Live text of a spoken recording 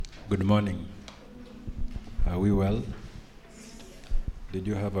Good morning. Are we well? Did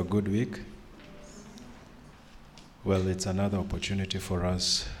you have a good week? Well, it's another opportunity for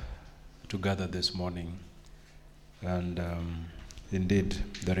us to gather this morning. And indeed,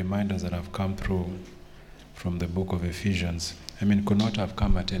 the reminders that have come through from the book of Ephesians, could not have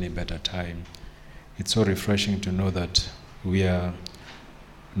come at any better time. It's so refreshing to know that we are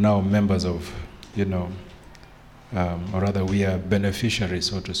now members of, or rather we are beneficiaries,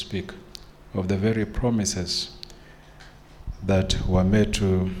 so to speak, of the very promises that were made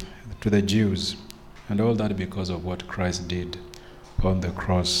to the Jews, and all that because of what Christ did on the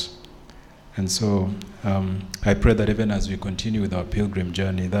cross. And so I pray that even as we continue with our pilgrim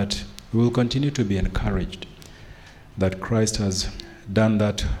journey, that we will continue to be encouraged that Christ has done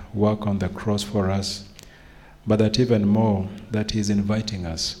that work on the cross for us, but that even more, that He is inviting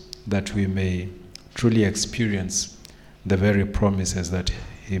us that we may truly experience the very promises that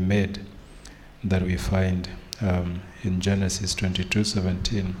He made, that we find in Genesis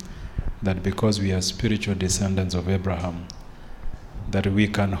 22:17, that because we are spiritual descendants of Abraham, that we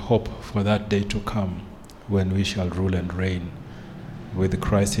can hope for that day to come when we shall rule and reign with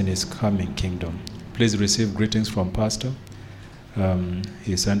Christ in His coming kingdom. Please receive greetings from Pastor.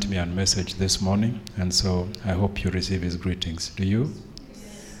 He sent me a message this morning, and so I hope you receive his greetings. Do you?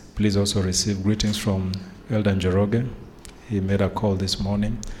 Yes. Please also receive greetings from Elder Njoroge. He made a call this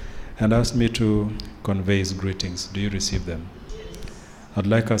morning and asked me to convey his greetings. Do you receive them? Yes. I'd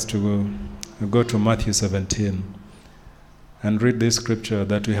like us to go to Matthew 17 and read this scripture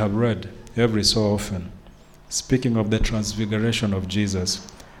that we have read every so often, speaking of the transfiguration of Jesus.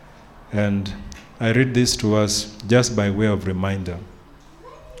 And I read this to us just by way of reminder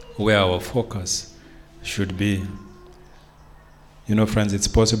where our focus should be. Friends, it's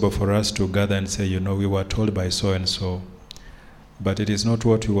possible for us to gather and say, we were told by so-and-so, but it is not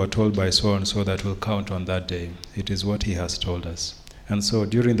what we were told by so-and-so that will count on that day. It is what He has told us. And so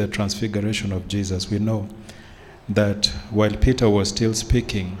during the transfiguration of Jesus, we know that while Peter was still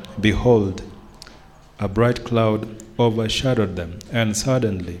speaking, behold, a bright cloud overshadowed them, and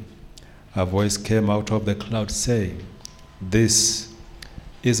suddenly a voice came out of the cloud saying, "This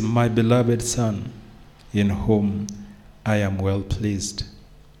is my beloved Son, in whom I am well pleased.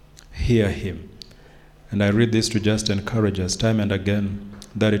 Hear Him." And I read this to just encourage us time and again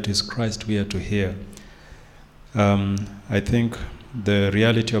that it is Christ we are to hear. I think the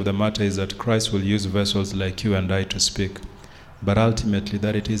reality of the matter is that Christ will use vessels like you and I to speak, but ultimately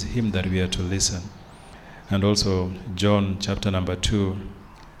that it is Him that we are to listen. And also John chapter number 2,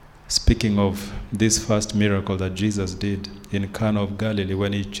 speaking of this first miracle that Jesus did in Cana of Galilee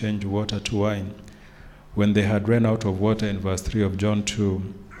when He changed water to wine. When they had run out of water in verse 3 of John 2,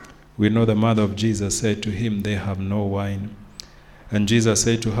 we know the mother of Jesus said to Him, "They have no wine." And Jesus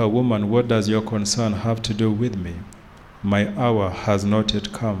said to her, "Woman, what does your concern have to do with me? My hour has not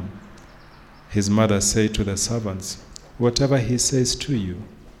yet come." His mother said to the servants, "Whatever He says to you,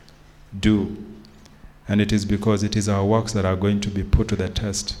 do." And it is because it is our works that are going to be put to the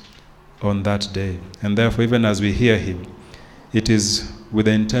test on that day. And therefore, even as we hear Him, it is with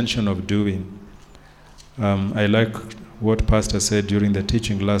the intention of doing. I like what Pastor said during the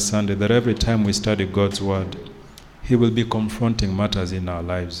teaching last Sunday, that every time we study God's Word, He will be confronting matters in our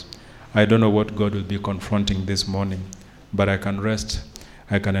lives. I don't know what God will be confronting this morning, but I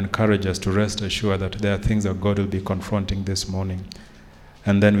can encourage us to rest assured that there are things that God will be confronting this morning.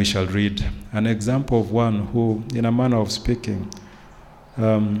 And then we shall read an example of one who, in a manner of speaking,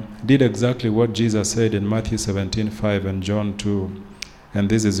 did exactly what Jesus said in Matthew 17:5 and John 2. And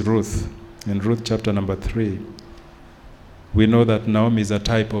this is Ruth, in Ruth chapter number 3. We know that Naomi is a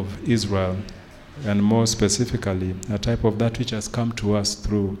type of Israel, and more specifically, a type of that which has come to us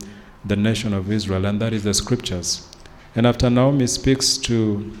through the nation of Israel, and that is the scriptures. And after Naomi speaks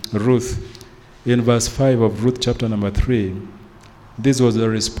to Ruth, in verse 5 of Ruth chapter number 3, this was the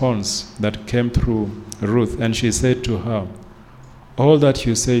response that came through Ruth. And she said to her, "All that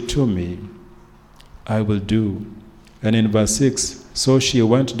you say to me, I will do." And in verse 6, so she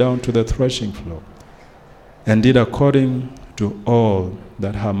went down to the threshing floor and did according to all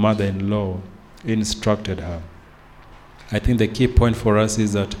that her mother-in-law instructed her. I think the key point for us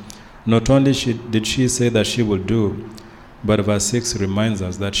is that not only did she say that she will do, but verse 6 reminds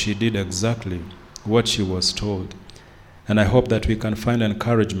us that she did exactly what she was told. And I hope that we can find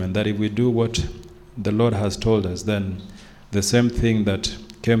encouragement that if we do what the Lord has told us, then the same thing that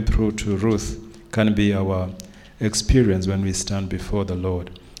came through to Ruth can be our experience when we stand before the Lord.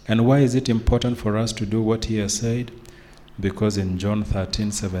 And why is it important for us to do what He has said? Because in John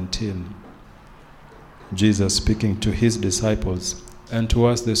 13:17, Jesus speaking to His disciples and to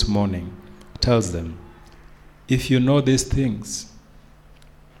us this morning tells them, if you know these things,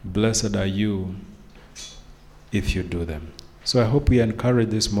 blessed are you if you do them. So I hope we are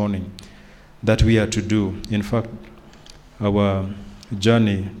encouraged this morning that we are to do. In fact, our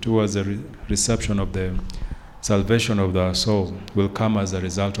journey towards the reception of the salvation of our soul will come as a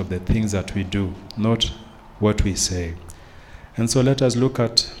result of the things that we do, not what we say. And so let us look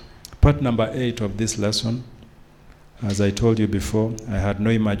at part number 8 of this lesson. As I told you before, I had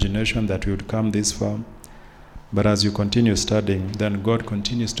no imagination that we would come this far. But as you continue studying, then God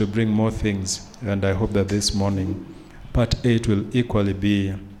continues to bring more things. And I hope that this morning, part 8 will equally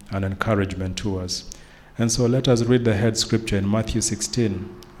be an encouragement to us. And so let us read the head scripture in Matthew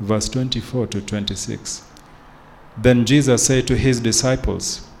 16, verse 24 to 26. Then Jesus said to his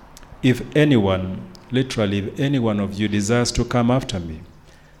disciples, if anyone, literally, if any one of you desires to come after me,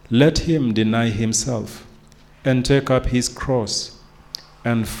 let him deny himself and take up his cross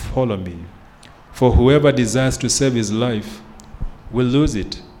and follow me. For whoever desires to save his life will lose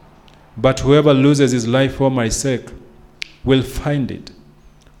it, but whoever loses his life for my sake will find it.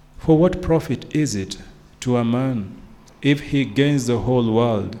 For what profit is it to a man if he gains the whole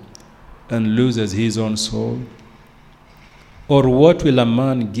world and loses his own soul? Or what will a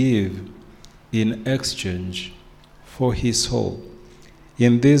man give in exchange for his soul?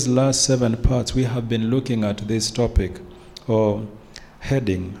 In these last 7 parts, we have been looking at this topic, or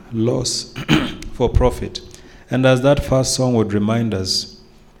heading, loss for profit. And as that first song would remind us,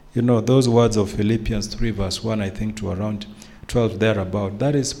 those words of Philippians 3 verse 1, I think, to around 12 thereabout,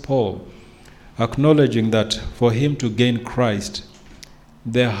 that is Paul acknowledging that for him to gain Christ,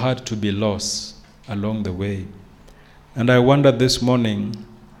 there had to be loss along the way. And I wonder this morning,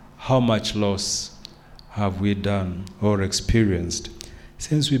 how much loss have we done or experienced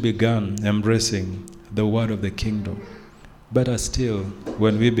since we began embracing the word of the kingdom? Better still,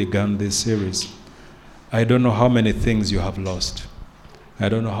 when we began this series, I don't know how many things you have lost. I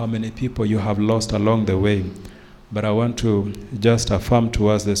don't know how many people you have lost along the way. But I want to just affirm to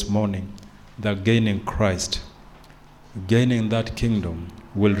us this morning that gaining Christ, gaining that kingdom,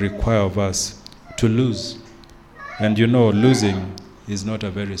 will require of us to lose. And losing is not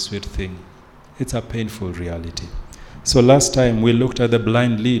a very sweet thing. It's a painful reality. So last time we looked at the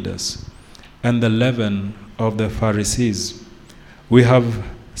blind leaders and the leaven of the Pharisees. We have,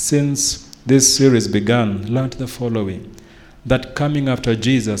 since this series began, learned the following: that coming after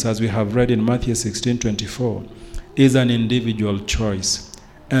Jesus, as we have read in Matthew 16:24, is an individual choice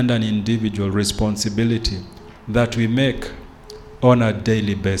and an individual responsibility that we make on a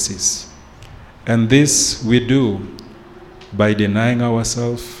daily basis. And this we do by denying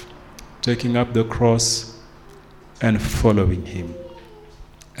ourselves, taking up the cross, and following him.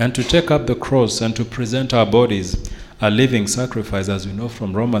 And to take up the cross and to present our bodies a living sacrifice, as we know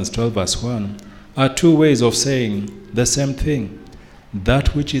from Romans 12 verse 1, are 2 ways of saying the same thing.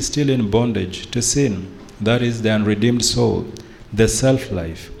 That which is still in bondage to sin, that is the unredeemed soul, the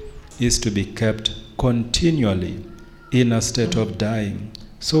self-life, is to be kept continually in a state of dying,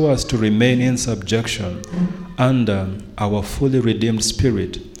 so as to remain in subjection under our fully redeemed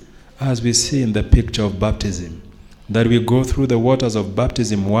spirit, as we see in the picture of baptism, that we go through the waters of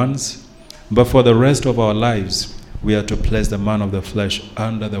baptism once, but for the rest of our lives, we are to place the man of the flesh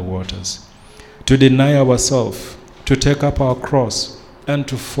under the waters. To deny ourselves, to take up our cross, and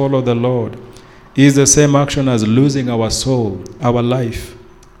to follow the Lord is the same action as losing our soul, our life.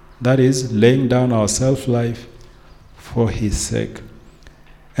 That is, laying down our self-life for his sake.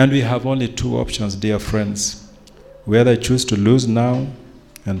 And we have only 2 options, dear friends. We either choose to lose now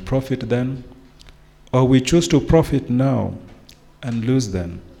and profit then, or we choose to profit now and lose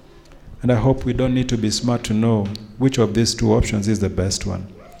then. And I hope we don't need to be smart to know which of these 2 options is the best one.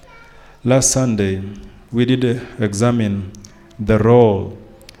 Last Sunday, we did examine the role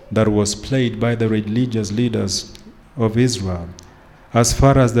that was played by the religious leaders of Israel as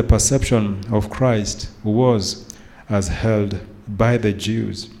far as the perception of Christ was as held by the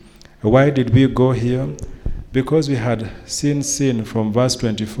Jews. Why did we go here? Because we had seen from verse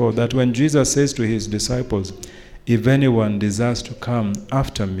 24 that when Jesus says to his disciples, if anyone desires to come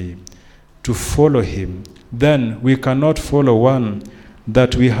after me, to follow him, then we cannot follow one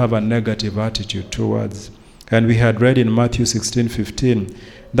that we have a negative attitude towards. And we had read in Matthew 16:15,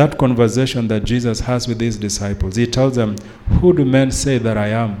 that conversation that Jesus has with his disciples. He tells them, who do men say that I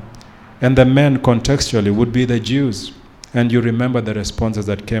am? And the men contextually would be the Jews. And you remember the responses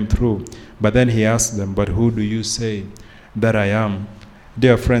that came through. But then he asked them, but who do you say that I am?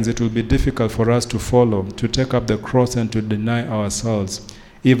 Dear friends, it will be difficult for us to follow, to take up the cross and to deny ourselves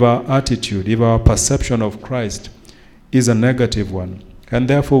if our attitude, if our perception of Christ is a negative one. And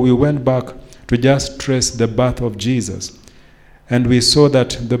therefore we went back to just trace the birth of Jesus. And we saw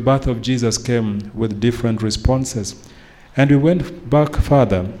that the birth of Jesus came with different responses. And we went back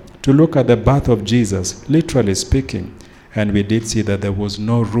further to look at the birth of Jesus, literally speaking. And we did see that there was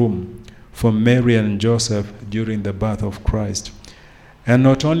no room for Mary and Joseph during the birth of Christ. And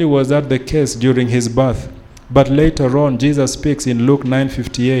not only was that the case during his birth, but later on Jesus speaks in Luke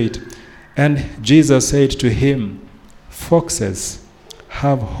 9:58, and Jesus said to him, "Foxes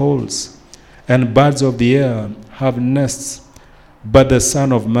have holes, and birds of the air have nests, but the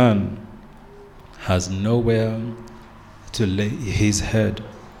Son of Man has nowhere to lay his head."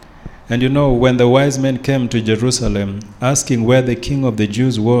 And you know, when the wise men came to Jerusalem asking where the King of the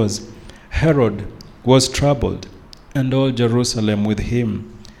Jews was, Herod was troubled, and all Jerusalem with him.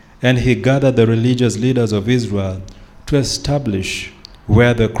 And he gathered the religious leaders of Israel to establish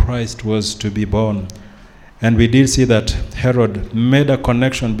where the Christ was to be born. And we did see that Herod made a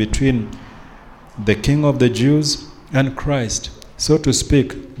connection between the King of the Jews and Christ. So to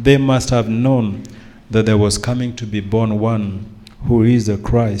speak, they must have known that there was coming to be born one who is the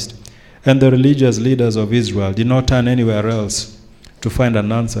Christ. And the religious leaders of Israel did not turn anywhere else to find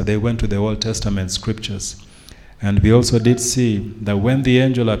an answer. They went to the Old Testament scriptures. And we also did see that when the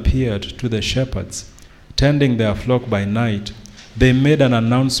angel appeared to the shepherds, tending their flock by night, they made an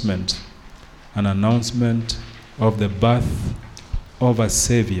announcement of the birth of a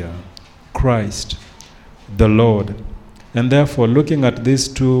Savior, Christ, the Lord. And therefore, looking at these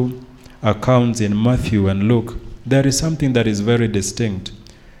two accounts in Matthew and Luke, there is something that is very distinct,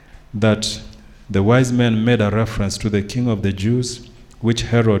 that the wise men made a reference to the King of the Jews, which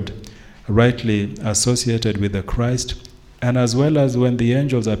Herod rightly associated with the Christ, and as well as when the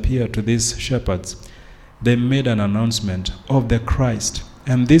angels appeared to these shepherds, they made an announcement of the Christ.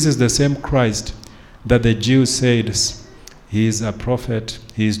 And this is the same Christ that the Jews said, he is a prophet,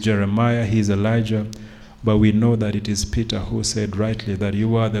 he is Jeremiah, he is Elijah, but we know that it is Peter who said rightly that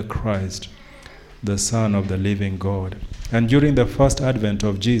you are the Christ, the Son of the living God. And during the first advent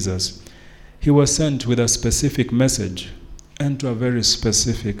of Jesus, he was sent with a specific message and to a very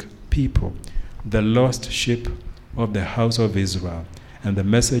specific people, the lost sheep of the house of Israel. And the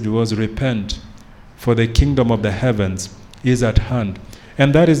message was, repent, for the kingdom of the heavens is at hand.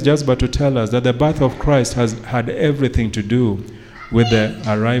 And that is just but to tell us that the birth of Christ has had everything to do with the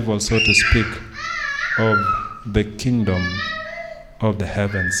arrival, so to speak, of the kingdom of the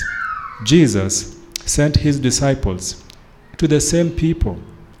heavens. Jesus sent his disciples to the same people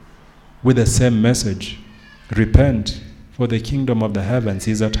with the same message, repent, for the kingdom of the heavens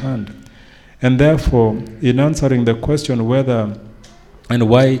is at hand. And therefore, in answering the question whether and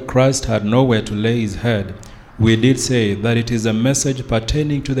why Christ had nowhere to lay his head, we did say that it is a message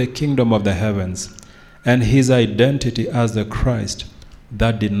pertaining to the kingdom of the heavens and his identity as the Christ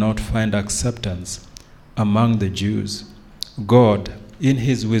that did not find acceptance among the Jews. God, in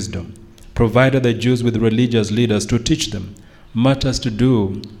his wisdom, provided the Jews with religious leaders to teach them matters to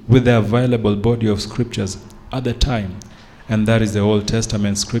do with the available body of scriptures at the time, and that is the Old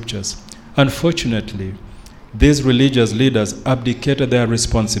Testament scriptures. Unfortunately, these religious leaders abdicated their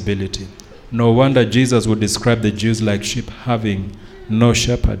responsibility. No wonder Jesus would describe the Jews like sheep having no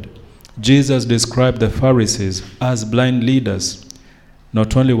shepherd. Jesus described the Pharisees as blind leaders.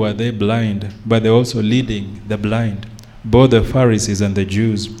 Not only were they blind, but they're also leading the blind. Both the Pharisees and the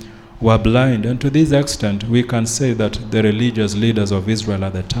Jews were blind, and to this extent, we can say that the religious leaders of Israel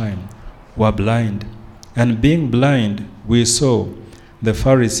at the time were blind. And being blind, we saw the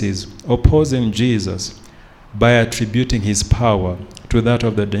Pharisees opposing Jesus by attributing his power to that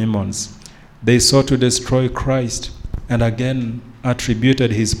of the demons. They sought to destroy Christ and again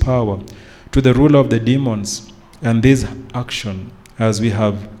attributed his power to the ruler of the demons. And this action, as we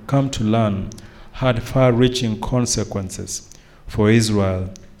have come to learn, had far-reaching consequences for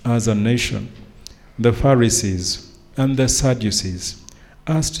Israel as a nation. The Pharisees and the Sadducees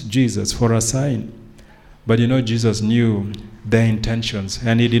asked Jesus for a sign. But Jesus knew their intentions,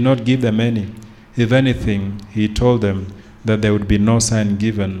 and he did not give them any. If anything, he told them that there would be no sign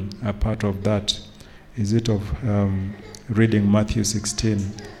given a part of that. Is it of reading Matthew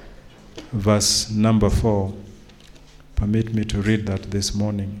 16, verse number 4? Permit me to read that this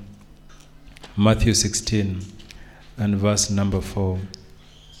morning. Matthew 16 and verse number 4.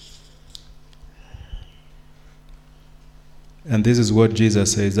 And this is what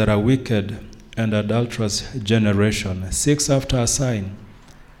Jesus says, that a wicked and adulterous generation seeks after a sign.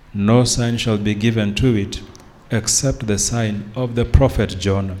 No sign shall be given to it except the sign of the prophet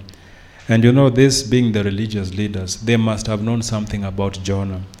Jonah. And this being the religious leaders, they must have known something about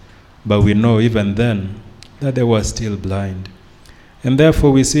Jonah. But we know even then that they were still blind. And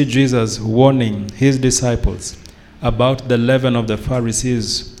therefore we see Jesus warning his disciples about the leaven of the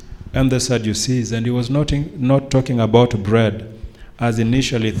Pharisees and the Sadducees. And he was not talking about bread as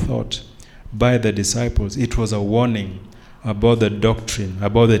initially thought by the disciples. It was a warning about the doctrine,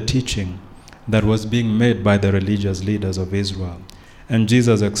 about the teaching that was being made by the religious leaders of Israel. And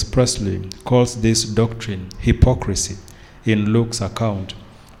Jesus expressly calls this doctrine hypocrisy in Luke's account,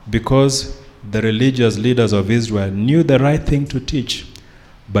 because the religious leaders of Israel knew the right thing to teach,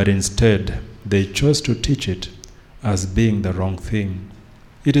 but instead they chose to teach it as being the wrong thing.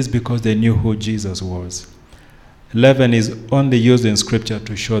 It is because they knew who Jesus was. Leaven is only used in Scripture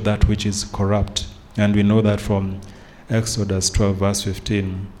to show that which is corrupt, and we know that from Exodus 12 verse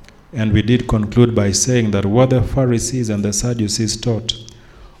 15. And we did conclude by saying that what the Pharisees and the Sadducees taught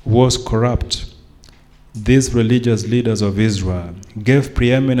was corrupt. These religious leaders of Israel gave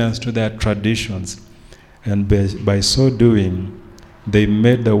preeminence to their traditions, and by so doing, they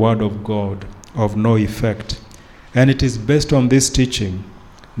made the word of God of no effect. And it is based on this teaching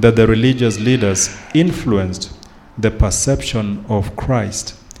that the religious leaders influenced the perception of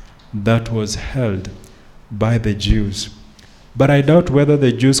Christ that was held by the Jews. But I doubt whether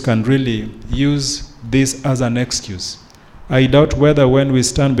the Jews can really use this as an excuse. I doubt whether when we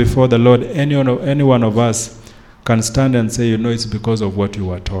stand before the Lord, any one of us can stand and say, it's because of what you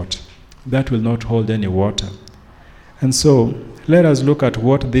were taught. That will not hold any water. And so, let us look at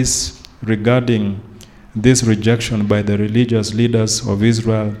what this, regarding this rejection by the religious leaders of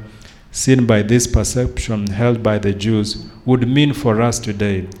Israel, seen by this perception held by the Jews, would mean for us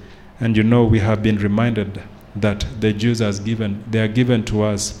today. And we have been reminded that the Jews they are given to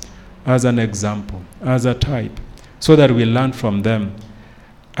us as an example, as a type, so that we learn from them.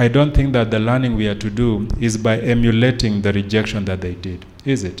 I don't think that the learning we are to do is by emulating the rejection that they did,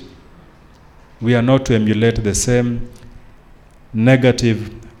 is it? We are not to emulate the same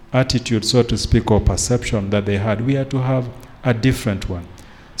negative attitude, so to speak, or perception that they had. We are to have a different one.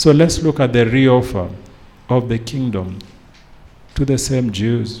 So let's look at the re-offer of the kingdom to the same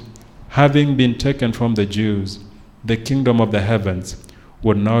Jews. Having been taken from the Jews, the kingdom of the heavens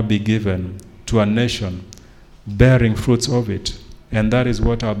would now be given to a nation bearing fruits of it. And that is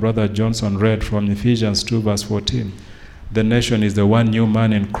what our brother Johnson read from Ephesians 2 verse 14. The nation is the one new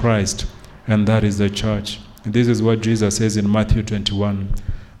man in Christ, and that is the church. And this is what Jesus says in Matthew 21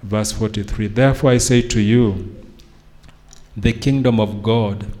 verse 43. Therefore I say to you, the kingdom of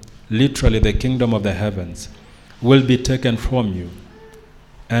God, literally the kingdom of the heavens, will be taken from you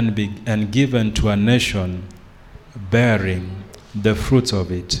and given to a nation bearing the fruits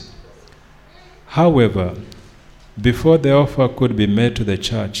of it. However, before the offer could be made to the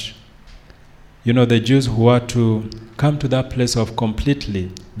church, the Jews who are to come to that place of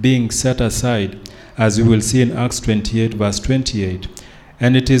completely being set aside, as we will see in Acts 28 verse 28.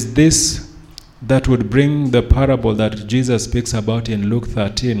 And it is this that would bring the parable that Jesus speaks about in Luke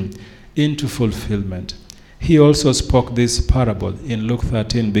 13 into fulfillment. He also spoke this parable in Luke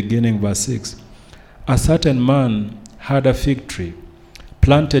 13, beginning verse 6. A certain man had a fig tree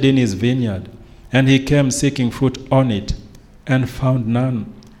planted in his vineyard, and he came seeking fruit on it, and found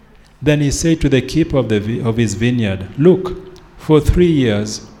none. Then he said to the keeper of his vineyard, Look, for 3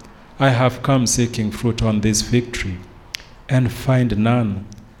 years I have come seeking fruit on this fig tree, and find none.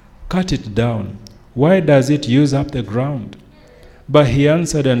 Cut it down. Why does it use up the ground? But he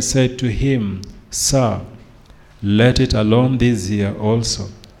answered and said to him, Sir, let it alone this year also,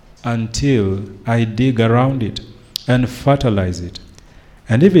 until I dig around it and fertilize it.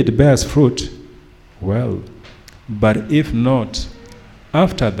 And if it bears fruit, well, but if not,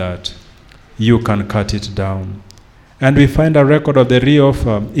 after that, you can cut it down. And we find a record of the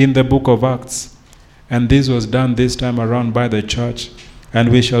re-offer in the book of Acts. And this was done this time around by the church. And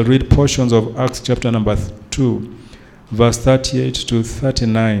we shall read portions of Acts chapter number 2, verse 38 to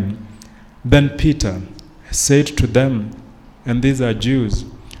 39. Then Peter said to them, and these are Jews,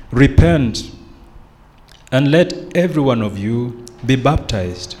 Repent, and let every one of you be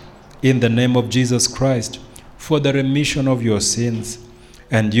baptized in the name of Jesus Christ for the remission of your sins,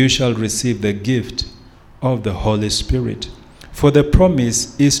 and you shall receive the gift of the Holy Spirit. For the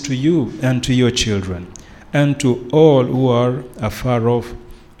promise is to you and to your children, and to all who are afar off,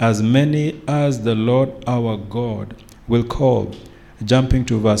 as many as the Lord our God will call. Jumping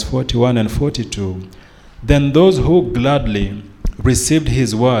to verse 41 and 42. Then those who gladly received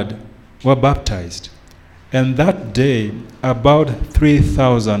his word were baptized, and that day about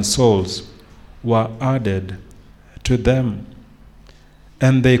 3,000 souls were added to them.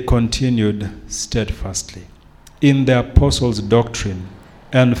 And they continued steadfastly in the apostles' doctrine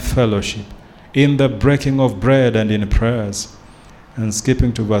and fellowship, in the breaking of bread and in prayers. And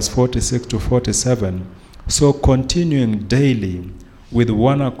skipping to verse 46 to 47, so continuing daily with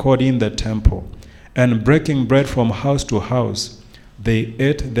one accord in the temple, and breaking bread from house to house, they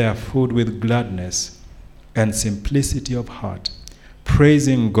ate their food with gladness and simplicity of heart,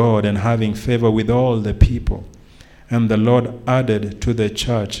 praising God and having favor with all the people. And the Lord added to the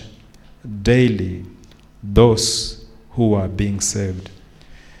church daily those who are being saved.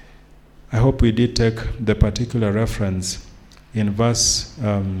 I hope we did take the particular reference in verse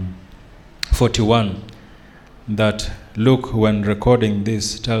 41 that Luke, when recording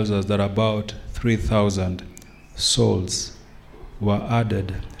this, tells us that about 3,000 souls were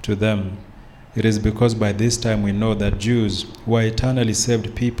added to them. It is because by this time we know that Jews were eternally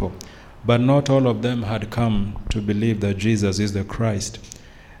saved people, but not all of them had come to believe that Jesus is the Christ.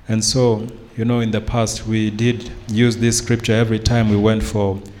 And so, in the past we did use this scripture every time we went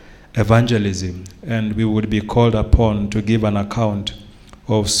for evangelism, and we would be called upon to give an account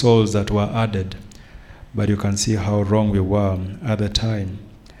of souls that were added. But you can see how wrong we were at the time.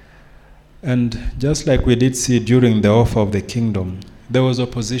 And just like we did see during the offer of the kingdom, there was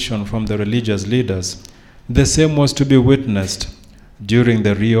opposition from the religious leaders. The same was to be witnessed during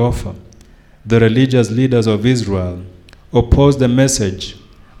the re-offer. The religious leaders of Israel opposed the message,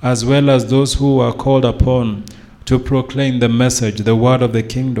 as well as those who were called upon to proclaim the message, the word of the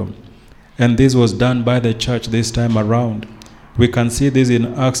kingdom. And this was done by the church this time around. We can see this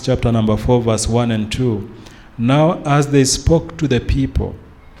in Acts chapter number 4, verse 1 and 2. Now as they spoke to the people,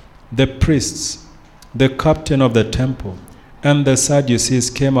 the priests, the captain of the temple, and the Sadducees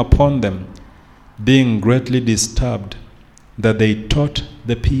came upon them, being greatly disturbed, that they taught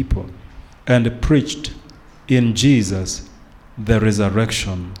the people and preached in Jesus the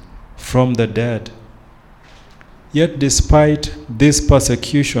resurrection from the dead. Yet despite this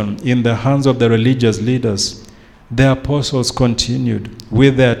persecution in the hands of the religious leaders, the apostles continued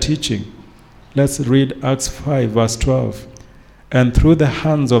with their teaching. Let's read Acts 5, verse 12. And through the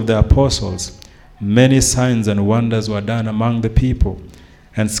hands of the apostles, many signs and wonders were done among the people.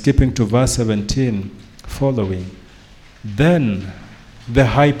 And skipping to verse 17 following, then the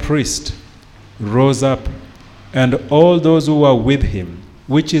high priest rose up, and all those who were with him,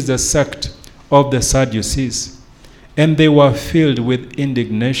 which is the sect of the Sadducees, and they were filled with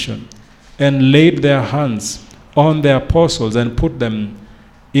indignation, and laid their hands on the apostles and put them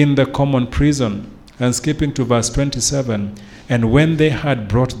in the common prison. And skipping to verse 27, and when they had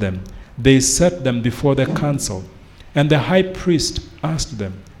brought them, they set them before the council. And the high priest asked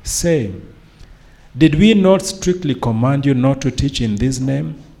them, saying, did we not strictly command you not to teach in this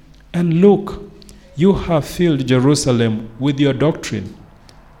name? And look, you have filled Jerusalem with your doctrine,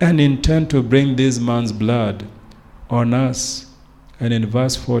 and intend to bring this man's blood on us. And in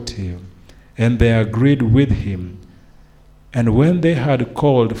verse 40, and they agreed with him. And when they had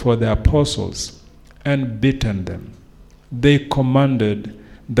called for the apostles and beaten them, they commanded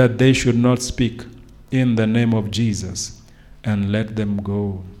that they should not speak in the name of Jesus, and let them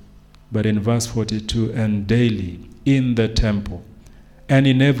go. But in verse 42, and daily in the temple and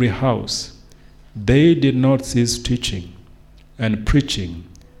in every house, they did not cease teaching and preaching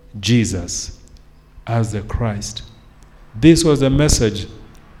Jesus as the Christ. This was the message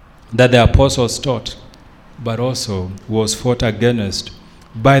that the apostles taught, but also was fought against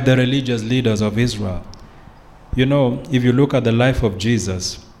by the religious leaders of Israel. If you look at the life of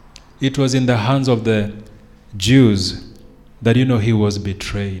Jesus, it was in the hands of the Jews that he was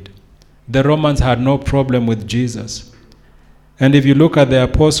betrayed. The Romans had no problem with Jesus. And if you look at the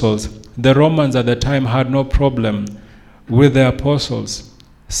apostles, the Romans at the time had no problem with the apostles.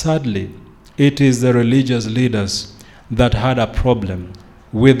 Sadly, it is the religious leaders that had a problem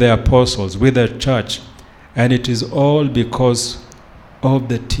with the apostles, with the church, and it is all because of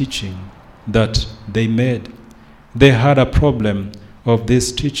the teaching that they made. They had a problem of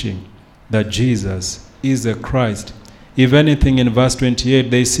this teaching that Jesus is the Christ. If anything, in verse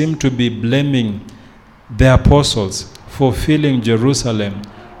 28, they seem to be blaming the apostles for filling Jerusalem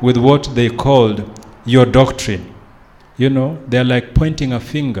with what they called your doctrine. They're like pointing a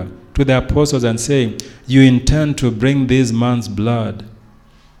finger to the apostles and saying, you intend to bring this man's blood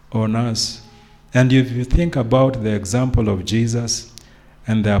on us. And if you think about the example of Jesus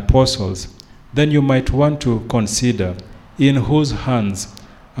and the apostles, then you might want to consider in whose hands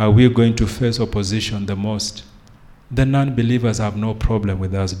are we going to face opposition the most. The non-believers have no problem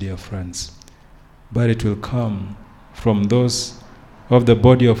with us, dear friends, but it will come from those of the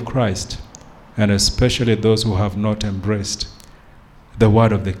body of Christ, and especially those who have not embraced the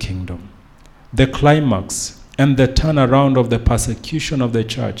word of the kingdom. The climax and the turnaround of the persecution of the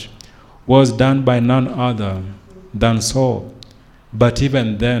church was done by none other than Saul. But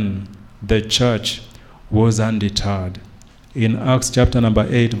even then, the church was undeterred. In Acts chapter number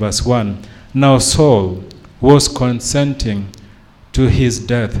 8, verse 1, now Saul was consenting to his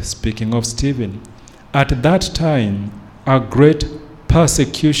death, speaking of Stephen. At that time, a great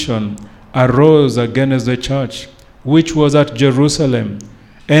persecution arose against the church, which was at Jerusalem,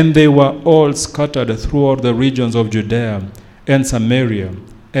 and they were all scattered throughout the regions of Judea and Samaria,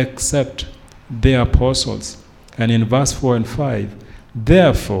 except the apostles. And in verse 4 and 5,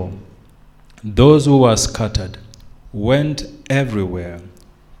 therefore, those who were scattered went everywhere,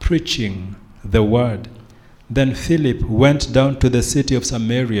 preaching the word. Then Philip went down to the city of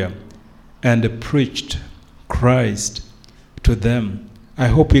Samaria and preached Christ to them. I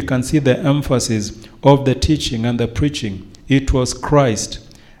hope we can see the emphasis of the teaching and the preaching. It was Christ.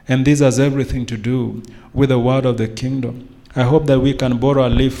 And this has everything to do with the word of the kingdom. I hope that we can borrow a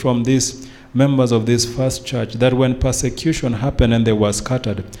leaf from these members of this first church, that when persecution happened and they were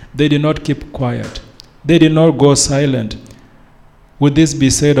scattered, they did not keep quiet. They did not go silent. Would this be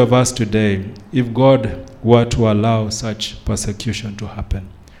said of us today if God were to allow such persecution to happen?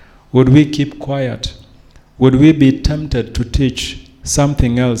 Would we keep quiet? Would we be tempted to teach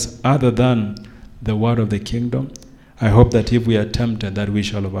something else other than the word of the kingdom? I hope that if we are tempted, that we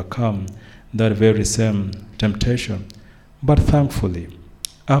shall overcome that very same temptation. But thankfully,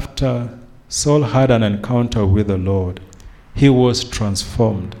 after Saul had an encounter with the Lord, he was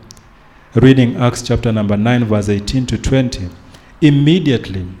transformed. Reading Acts chapter number 9, verse 18 to 20,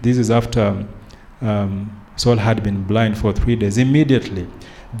 immediately, this is after Saul had been blind for 3 days, immediately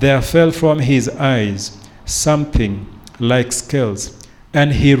there fell from his eyes something like scales,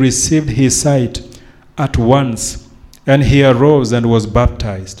 and he received his sight at once, and he arose and was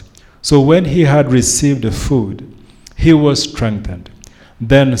baptized. So when he had received food, he was strengthened.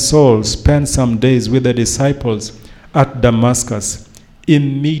 Then Saul spent some days with the disciples at Damascus.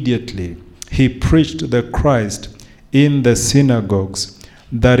 Immediately he preached the Christ in the synagogues,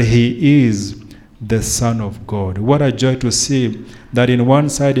 that he is the Son of God. What a joy to see that in one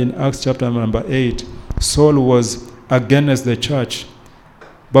side in Acts chapter number 8, Saul was against the church.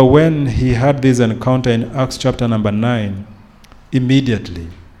 But when he had this encounter in Acts chapter number 9, immediately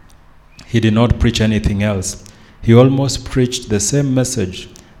he did not preach anything else. He almost preached the same message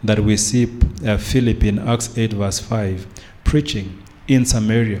that we see Philip in Acts 8 verse 5 preaching in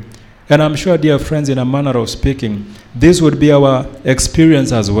Samaria. And I'm sure, dear friends, in a manner of speaking, this would be our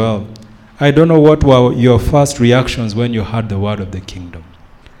experience as well. I don't know what were your first reactions when you heard the word of the kingdom.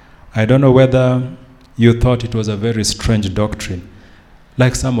 I don't know whether you thought it was a very strange doctrine,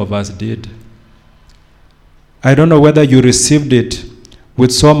 like some of us did. I don't know whether you received it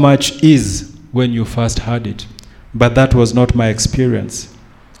with so much ease when you first heard it, but that was not my experience.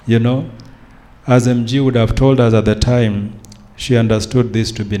 You know, as MG would have told us at the time, she understood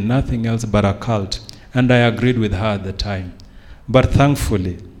this to be nothing else but a cult, and I agreed with her at the time. But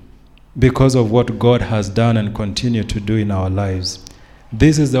thankfully, because of what God has done and continue to do in our lives,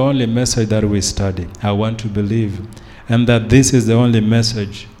 this is the only message that we study. I want to believe, and that this is the only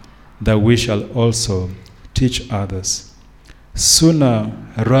message that we shall also teach others. Sooner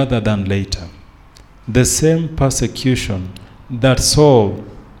rather than later, the same persecution that Saul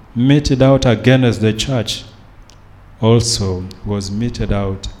meted out against the church also was meted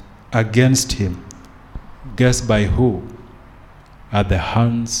out against him. Guess by who? At the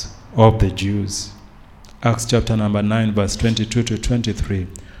hands of the Jews. Acts chapter number 9 verse 22 to 23.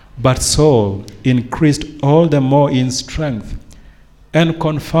 But Saul increased all the more in strength and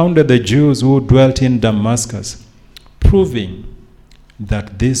confounded the Jews who dwelt in Damascus, proving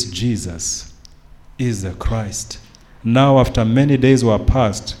that this Jesus is the Christ. Now after many days were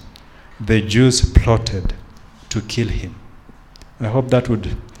passed, the Jews plotted to kill him. I hope that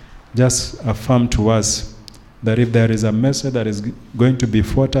would just affirm to us that if there is a message that is going to be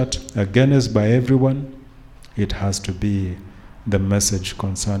fought against by everyone, it has to be the message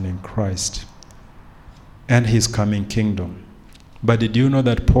concerning Christ and his coming kingdom. But did you know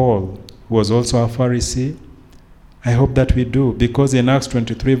that Paul was also a Pharisee? I hope that we do, because in Acts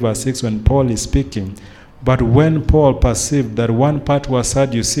 23 verse 6, when Paul is speaking, but when Paul perceived that one part was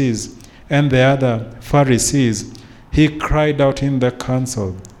Sadducees and the other Pharisees, he cried out in the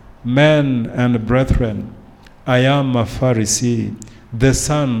council, Men and brethren, I am a Pharisee, the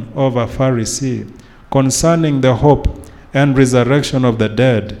son of a Pharisee. Concerning the hope and resurrection of the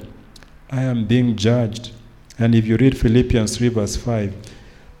dead, I am being judged. And if you read Philippians 3 verse 5,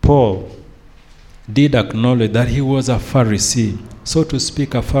 Paul did acknowledge that he was a Pharisee, so to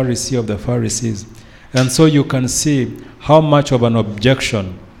speak, a Pharisee of the Pharisees. And so you can see how much of an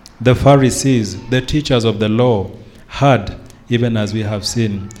objection the Pharisees, the teachers of the law, had even as we have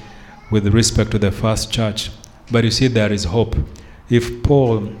seen with respect to the first church. But you see, there is hope. If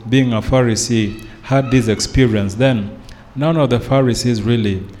Paul, being a Pharisee, had this experience, then none of the Pharisees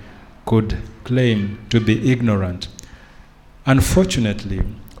really could claim to be ignorant. Unfortunately,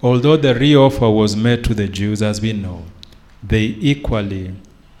 although the reoffer was made to the Jews, as we know, they equally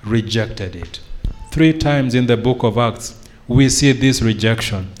rejected it. 3 times in the book of Acts, we see this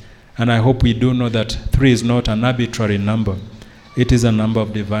rejection. And I hope we do know that 3 is not an arbitrary number. It is a number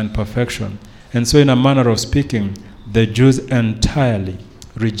of divine perfection. And so in a manner of speaking, the Jews entirely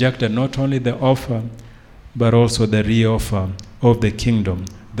rejected not only the offer, but also the reoffer of the kingdom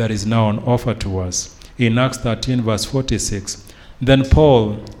that is now on offer to us. In Acts 13 verse 46, then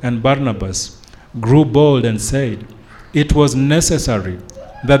Paul and Barnabas grew bold and said, "It was necessary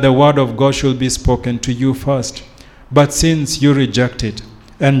that the word of God should be spoken to you first. But since you reject it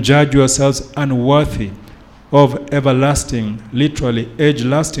and judge yourselves unworthy of everlasting, literally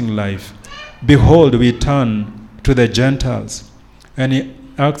age-lasting life, behold, we turn to the Gentiles." And in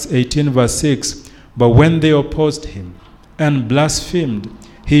Acts 18 verse 6, but when they opposed him and blasphemed,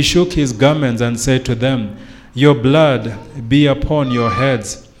 he shook his garments and said to them, "Your blood be upon your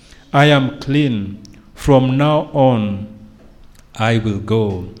heads. I am clean. From now on, I will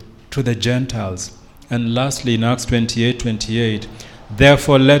go to the Gentiles." And lastly, in Acts 28:28,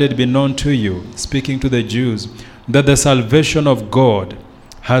 therefore let it be known to you, speaking to the Jews, that the salvation of God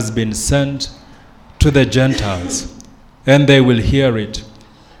has been sent to the Gentiles, and they will hear it.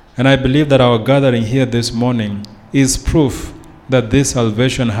 And I believe that our gathering here this morning is proof that this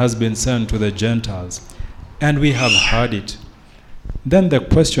salvation has been sent to the Gentiles, and we have heard it. Then the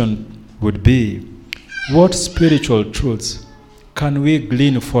question would be, what spiritual truths can we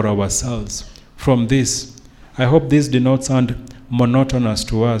glean for ourselves from this? I hope this did not sound monotonous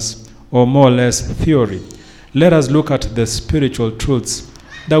to us or more or less theory. Let us look at the spiritual truths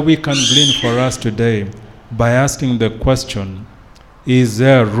that we can glean for us today by asking the question, is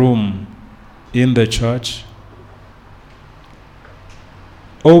there room in the church?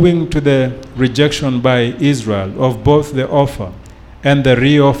 Owing to the rejection by Israel of both the offer and the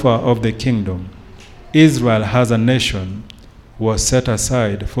reoffer of the kingdom, Israel as a nation was set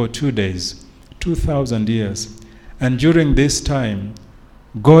aside for 2 days, 2,000 years. And during this time,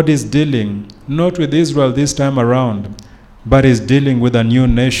 God is dealing not with Israel this time around, but is dealing with a new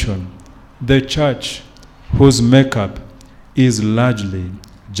nation, the church, whose makeup is largely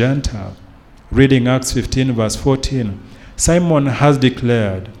Gentile. Reading Acts 15 verse 14, Simon has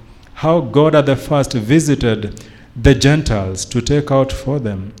declared how God at the first visited the Gentiles to take out for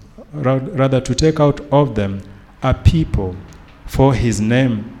them, rather to take out of them a people for his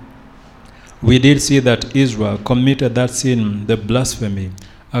name. We did see that Israel committed that sin, the blasphemy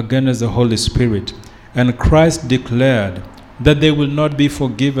against the Holy Spirit, and Christ declared that they will not be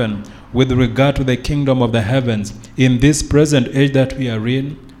forgiven with regard to the kingdom of the heavens in this present age that we are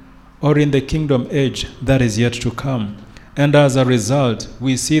in, or in the kingdom age that is yet to come. And as a result,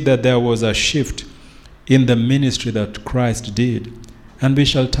 we see that there was a shift in the ministry that Christ did. And we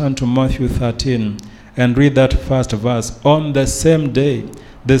shall turn to Matthew 13 and read that first verse. On the same day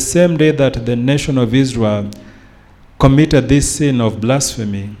that the nation of Israel committed this sin of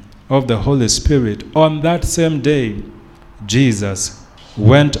blasphemy of the Holy Spirit, on that same day, Jesus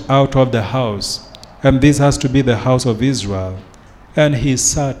went out of the house, and this has to be the house of Israel, and he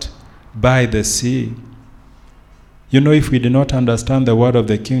sat by the sea. You know, if we do not understand the word of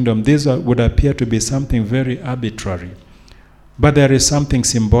the kingdom, this would appear to be something very arbitrary. But there is something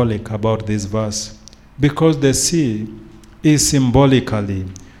symbolic about this verse, because the sea is symbolically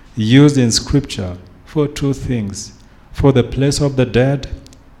used in Scripture for 2 things, for the place of the dead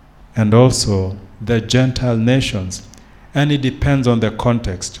and also the Gentile nations. And it depends on the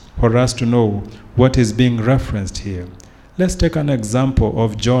context for us to know what is being referenced here. Let's take an example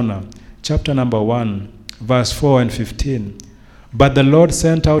of Jonah, chapter number 1, verse 4 and 15. But the Lord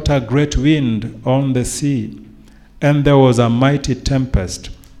sent out a great wind on the sea, and there was a mighty tempest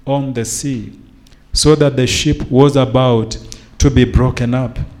on the sea, so that the ship was about to be broken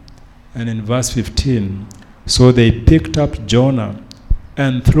up. And in verse 15, so they picked up Jonah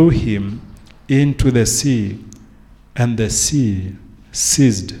and threw him into the sea, and the sea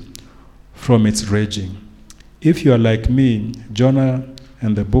ceased from its raging. If you are like me, Jonah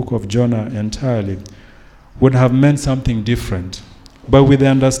and the book of Jonah entirely would have meant something different. But with the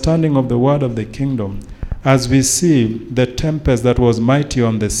understanding of the word of the kingdom, as we see the tempest that was mighty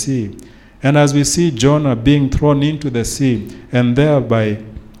on the sea, and as we see Jonah being thrown into the sea, and thereby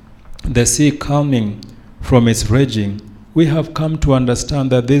the sea calming from its raging, we have come to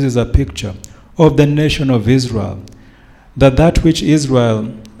understand that this is a picture of the nation of Israel. that which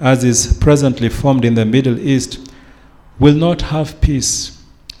Israel, as is presently formed in the Middle East, will not have peace,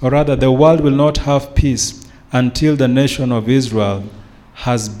 or rather the world will not have peace until the nation of Israel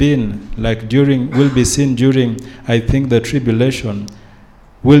has been, will be seen during, I think, the tribulation,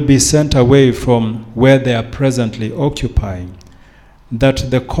 will be sent away from where they are presently occupying. That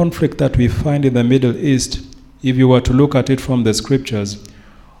the conflict that we find in the Middle East, if you were to look at it from the scriptures,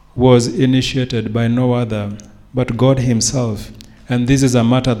 was initiated by no other but God himself. And this is a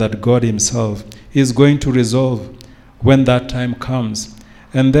matter that God himself is going to resolve when that time comes.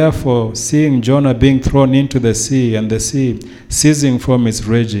 And therefore, seeing Jonah being thrown into the sea and the sea ceasing from its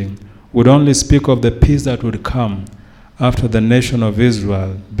raging would only speak of the peace that would come after the nation of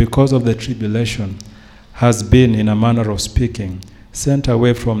Israel, because of the tribulation, has been, in a manner of speaking, sent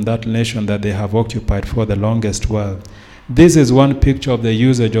away from that nation that they have occupied for the longest while. This is one picture of the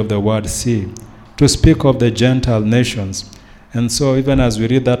usage of the word sea, to speak of the Gentile nations. And so even as we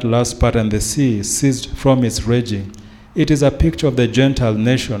read that last part, and the sea ceased from its raging, it is a picture of the Gentile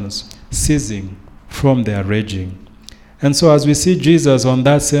nations ceasing from their raging. And so as we see Jesus on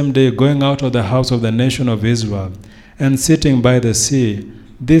that same day going out of the house of the nation of Israel and sitting by the sea,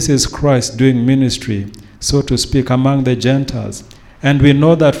 this is Christ doing ministry, so to speak, among the Gentiles. And we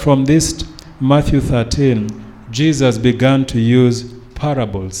know that from this Matthew 13, Jesus began to use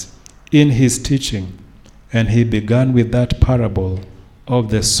parables in his teaching. And he began with that parable of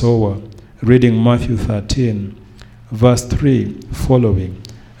the sower, reading Matthew 13, verse 3 following.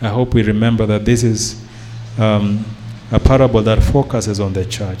 I hope we remember that this is a parable that focuses on the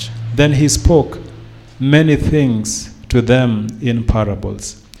church. Then he spoke many things to them in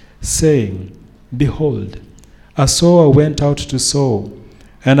parables, saying, Behold, a sower went out to sow,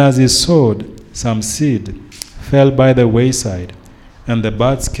 and as he sowed, some seed fell by the wayside, and the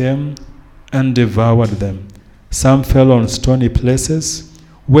birds came and devoured them. Some fell on stony places,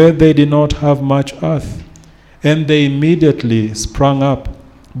 where they did not have much earth, and they immediately sprung up,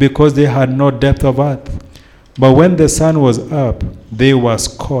 because they had no depth of earth. But when the sun was up, they were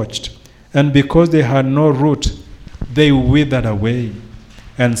scorched, and because they had no root, they withered away.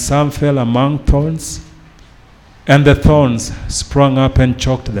 And some fell among thorns, and the thorns sprung up and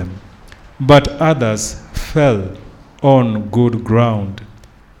choked them. But others fell on good ground,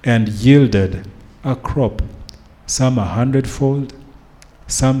 and yielded a crop, some 100-fold,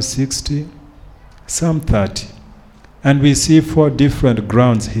 some 60, some 30. And we see 4 different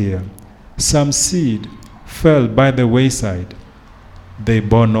grounds here. Some seed fell by the wayside. They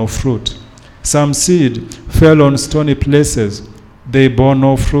bore no fruit. Some seed fell on stony places. They bore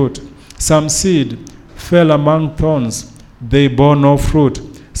no fruit. Some seed fell among thorns. They bore no fruit.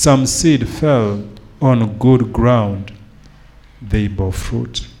 Some seed fell on good ground. They bore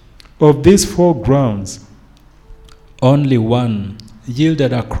fruit. Of these 4 grounds, only one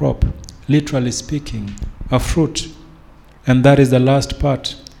yielded a crop, literally speaking, a fruit. And that is the last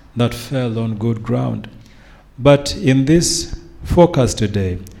part that fell on good ground. But in this focus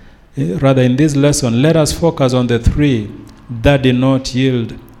today, rather in this lesson, let us focus on the 3 that did not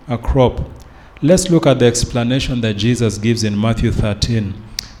yield a crop. Let's look at the explanation that Jesus gives in Matthew 13,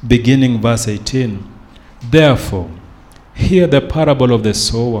 beginning verse 18. Therefore, hear the parable of the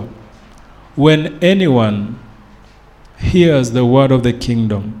sower. When anyone hears the word of the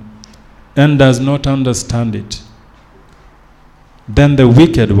kingdom and does not understand it, then the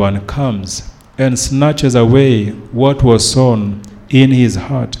wicked one comes and snatches away what was sown in his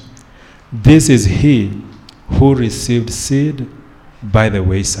heart. This is he who received seed by the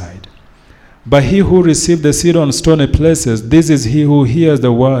wayside. But he who received the seed on stony places, this is he who hears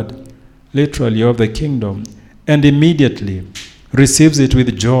the word, literally, of the kingdom, and immediately receives it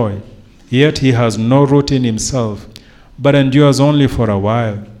with joy. Yet he has no root in himself, but endures only for a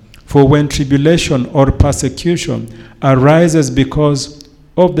while. For when tribulation or persecution arises because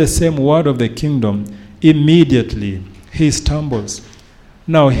of the same word of the kingdom, immediately he stumbles.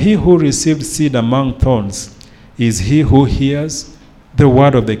 Now he who received seed among thorns is he who hears the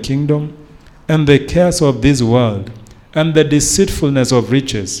word of the kingdom, and the cares of this world and the deceitfulness of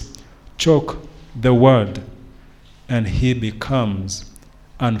riches choke the word, and he becomes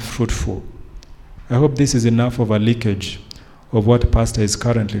unfruitful. I hope this is enough of a leakage of what Pastor is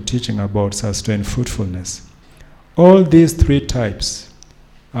currently teaching about sustained fruitfulness. All these 3 types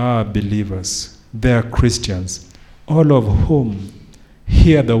are believers. They are Christians, all of whom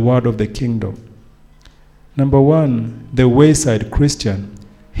hear the word of the kingdom. Number 1, the wayside Christian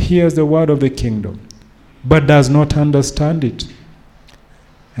hears the word of the kingdom, but does not understand it.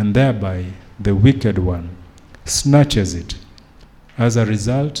 And thereby, the wicked one snatches it. As a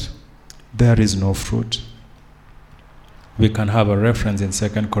result, there is no fruit. We can have a reference in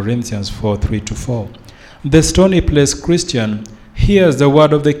 2 Corinthians 4:3-4. The stony place Christian hears the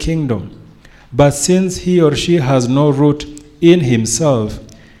word of the kingdom, but since he or she has no root in himself,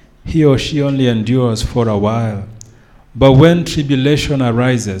 he or she only endures for a while. But when tribulation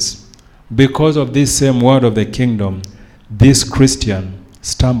arises because of this same word of the kingdom, this Christian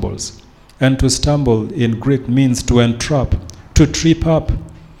stumbles. And to stumble in Greek means to entrap, to trip up,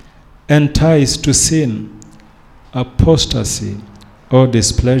 entice to sin, apostasy or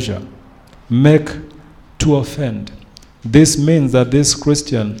displeasure, make to offend. This means that this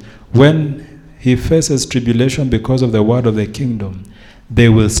Christian, when he faces tribulation because of the word of the kingdom, they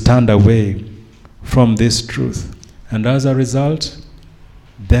will stand away from this truth. And as a result,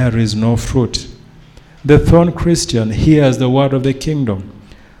 there is no fruit. The thorn Christian hears the word of the kingdom,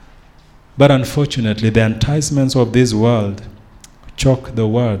 but unfortunately, the enticements of this world choke the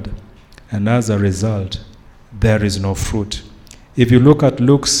word, and as a result, there is no fruit. If you look at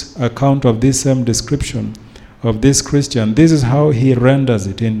Luke's account of this same description of this Christian, this is how he renders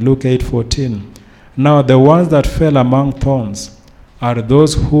it in Luke 8:14. Now the ones that fell among thorns are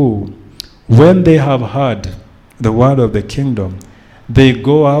those who, when they have heard the word of the kingdom, they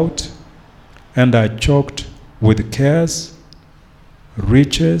go out and are choked with cares,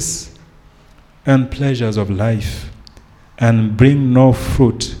 riches, and pleasures of life, and bring no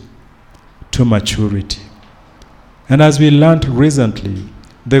fruit to maturity. And as we learned recently,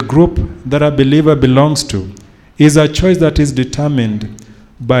 the group that a believer belongs to is a choice that is determined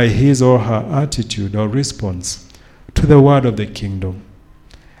by his or her attitude or response to the word of the kingdom.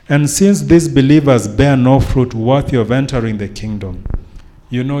 And since these believers bear no fruit worthy of entering the kingdom,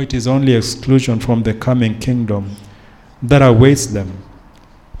 you know it is only exclusion from the coming kingdom that awaits them.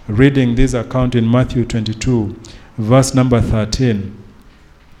 Reading this account in Matthew 22, verse number 13.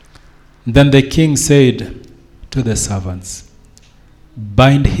 Then the king said to the servants,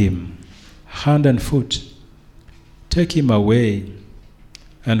 "Bind him hand and foot, take him away,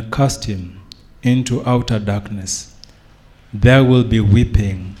 and cast him into outer darkness. There will be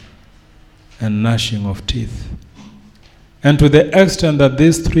weeping and gnashing of teeth." And to the extent that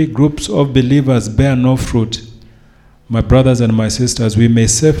these three groups of believers bear no fruit, my brothers and my sisters, we may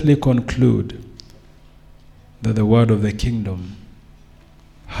safely conclude that the word of the kingdom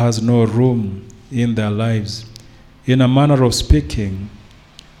has no room in their lives. In a manner of speaking,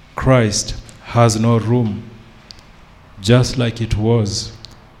 Christ has no room, just like it was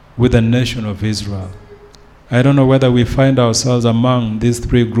with the nation of Israel. I don't know whether we find ourselves among these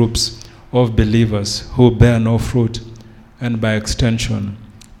three groups of believers who bear no fruit and by extension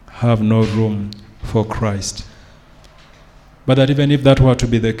have no room for Christ. But that even if that were to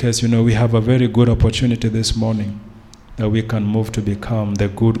be the case, we have a very good opportunity this morning that we can move to become the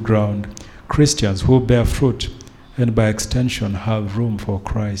good ground Christians who bear fruit and by extension have room for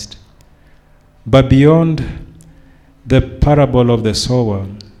Christ. But beyond the parable of the sower,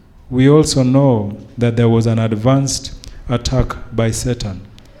 we also know that there was an advanced attack by Satan,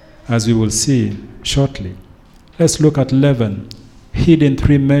 as we will see shortly. Let's look at leaven, hid in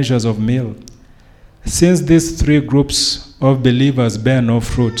 3 measures of meal. Since these 3 groups of believers bear no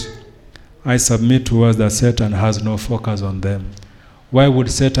fruit, I submit to us that Satan has no focus on them. Why would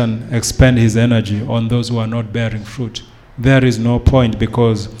Satan expend his energy on those who are not bearing fruit? There is no point,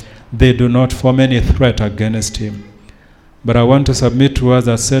 because they do not form any threat against him. But I want to submit to us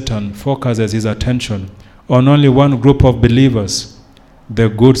that Satan focuses his attention on only one group of believers, the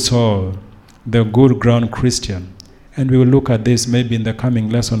good soul, the good ground Christian. And we will look at this maybe in the coming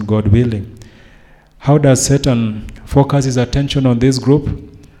lesson, God willing. How does Satan focus his attention on this group?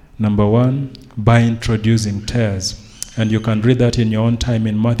 Number 1, by introducing tares. And you can read that in your own time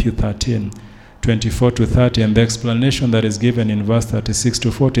in Matthew 13, 24-30, and the explanation that is given in verse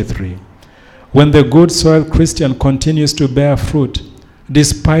 36-43. When the good soil Christian continues to bear fruit,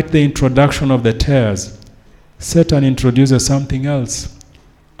 despite the introduction of the tares, Satan introduces something else,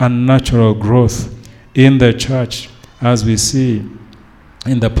 unnatural growth in the church, as we see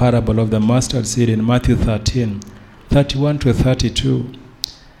in the parable of the mustard seed in Matthew 13, 31-32.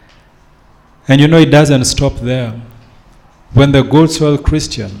 And it doesn't stop there. When the good soil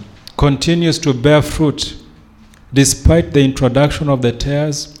Christian continues to bear fruit, despite the introduction of the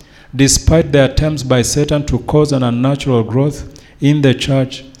tares, despite the attempts by Satan to cause an unnatural growth in the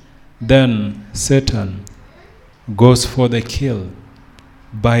church, then Satan goes for the kill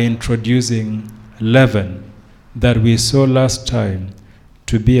by introducing leaven that we saw last time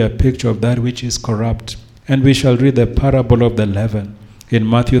to be a picture of that which is corrupt. And we shall read the parable of the leaven in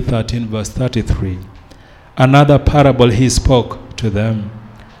Matthew 13, verse 33. Another parable he spoke to them.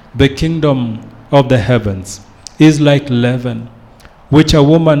 The kingdom of the heavens is like leaven, which a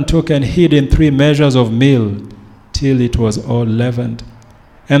woman took and hid in 3 measures of meal, till it was all leavened.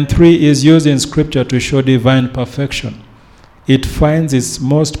 And 3 is used in Scripture to show divine perfection. It finds its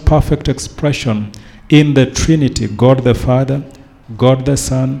most perfect expression in the Trinity, God the Father, God the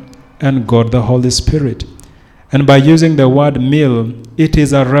Son, and God the Holy Spirit. And by using the word meal, it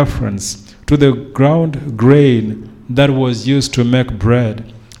is a reference to the ground grain that was used to make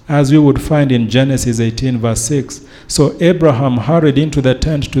bread, as we would find in Genesis 18 verse 6. So Abraham hurried into the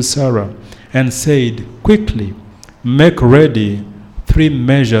tent to Sarah and said, "Quickly, make ready 3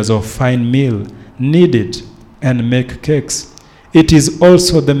 measures of fine meal, knead it, and make cakes." It is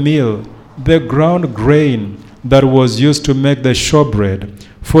also the meal, the ground grain that was used to make the showbread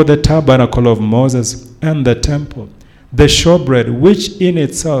for the tabernacle of Moses and the temple. The showbread, which in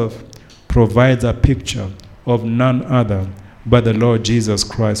itself provides a picture of none other but the Lord Jesus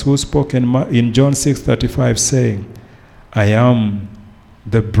Christ, who spoke in John 6:35, saying, "I am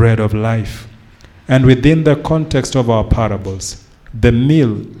the bread of life." And within the context of our parables, the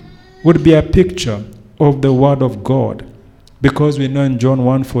meal would be a picture of the Word of God, because we know in John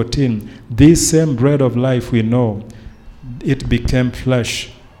 1:14, this same bread of life, we know, it became flesh.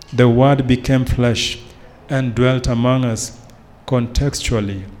 The Word became flesh and dwelt among us.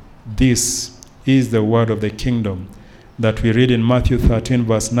 Contextually, this is the word of the kingdom that we read in Matthew 13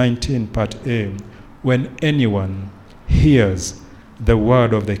 verse 19, part A, when anyone hears the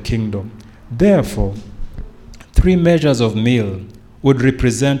word of the kingdom. Therefore, 3 measures of meal would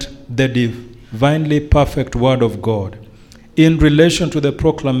represent the divinely perfect word of God in relation to the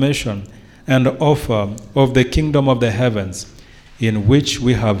proclamation and offer of the kingdom of the heavens, in which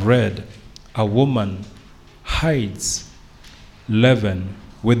we have read, a woman hides leaven,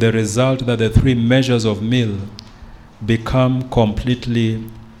 with the result that the 3 measures of meal become completely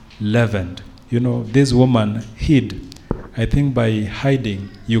leavened. You know, this woman hid. I think by hiding,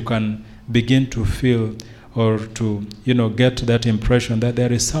 you can begin to feel or to, get that impression that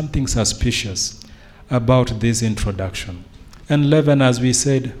there is something suspicious about this introduction. And leaven, as we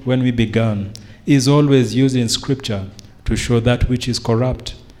said when we began, is always used in Scripture to show that which is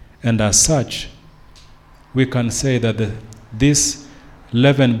corrupt. And as such, we can say that this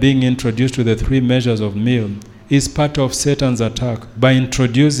leaven being introduced to the 3 measures of meal is part of Satan's attack by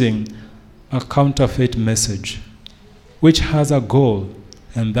introducing a counterfeit message, which has a goal,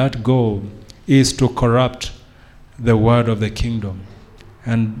 and that goal is to corrupt the word of the kingdom.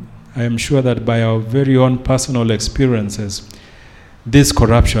 And I am sure that by our very own personal experiences, this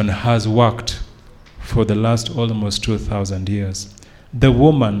corruption has worked for the last almost 2,000 years. The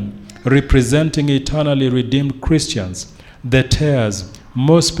woman, representing eternally redeemed Christians, the tares,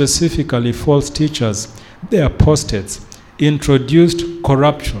 more specifically false teachers, the apostates, introduced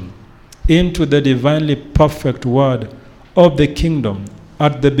corruption into the divinely perfect word of the kingdom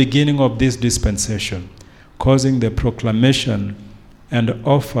at the beginning of this dispensation, causing the proclamation and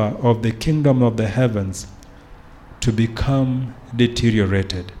offer of the kingdom of the heavens to become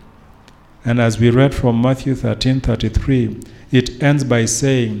deteriorated. And as we read from Matthew 13:33, it ends by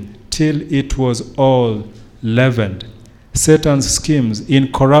saying, "Till it was all leavened." Satan's schemes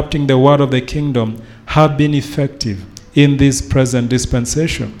in corrupting the word of the kingdom have been effective in this present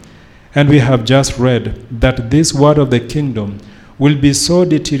dispensation. And we have just read that this word of the kingdom will be so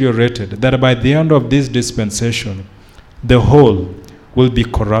deteriorated that by the end of this dispensation, the whole will be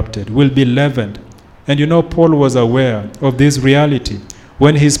corrupted, will be leavened. And Paul was aware of this reality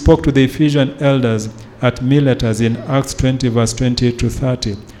when he spoke to the Ephesian elders at Miletus in Acts 20 verse 28 to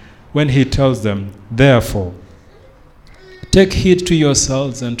 30, when he tells them, "Therefore, take heed to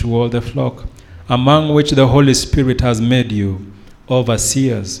yourselves and to all the flock, among which the Holy Spirit has made you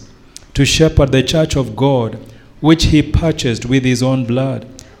overseers, to shepherd the church of God, which he purchased with his own blood.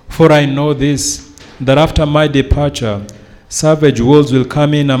 For I know this, that after my departure, savage wolves will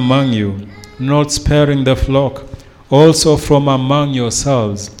come in among you, not sparing the flock. Also from among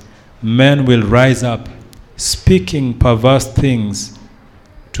yourselves, men will rise up, speaking perverse things,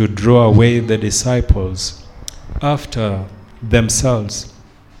 to draw away the disciples after themselves."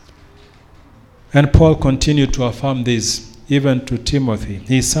 And Paul continued to affirm this even to Timothy,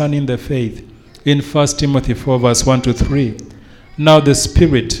 his son in the faith, in 1 Timothy 4 verse 1 to 3. "Now the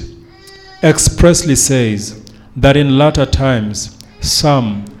Spirit expressly says that in latter times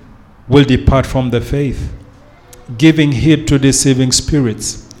some will depart from the faith, giving heed to deceiving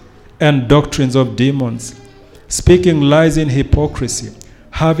spirits and doctrines of demons, speaking lies in hypocrisy,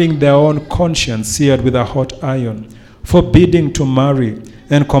 having their own conscience seared with a hot iron, forbidding to marry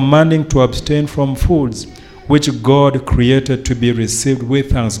and commanding to abstain from foods which God created to be received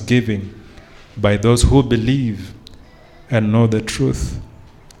with thanksgiving, by those who believe and know the truth.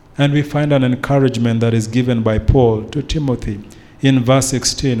 And we find an encouragement that is given by Paul to Timothy in verse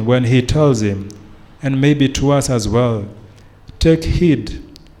 16 when he tells him, and maybe to us as well, take heed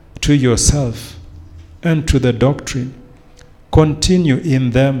to yourself and to the doctrine. Continue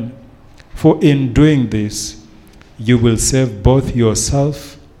in them, for in doing this, you will save both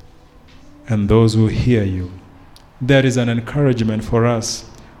yourself and those who hear you. There is an encouragement for us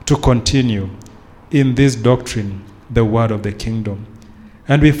to continue in this doctrine, the word of the kingdom.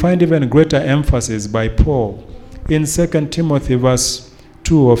 And we find even greater emphasis by Paul in 2 Timothy verse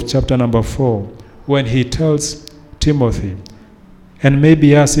 2 of chapter number 4, when he tells Timothy, and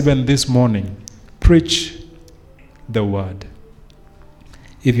maybe us even this morning, preach the word.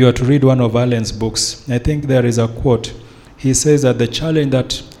 If you are to read one of Allen's books, I think there is a quote. He says that the challenge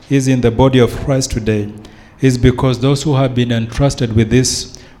that is in the body of Christ today is because those who have been entrusted with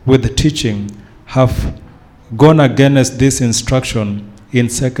this, with the teaching, have gone against this instruction in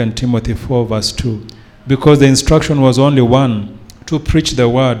 2 Timothy 4 verse 2. Because the instruction was only one, to preach the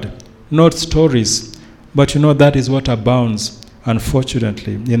word, not stories. But you know, that is what abounds,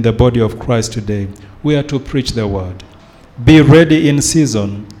 unfortunately, in the body of Christ today. We are to preach the word. Be ready in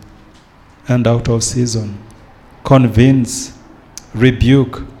season and out of season. Convince,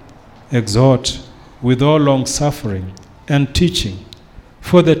 rebuke, exhort with all long suffering and teaching.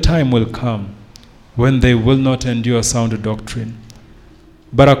 For the time will come when they will not endure sound doctrine,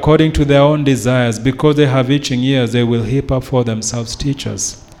 but according to their own desires, because they have itching ears, they will heap up for themselves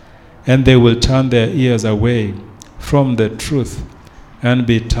teachers, and they will turn their ears away from the truth and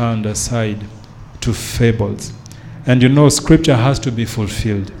be turned aside to fables. And you know, scripture has to be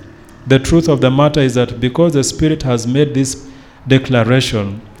fulfilled. The truth of the matter is that because the Spirit has made this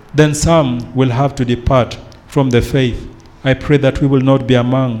declaration, then some will have to depart from the faith. I pray that we will not be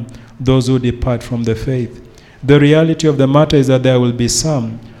among those who depart from the faith. The reality of the matter is that there will be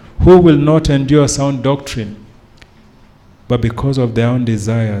some who will not endure sound doctrine, but because of their own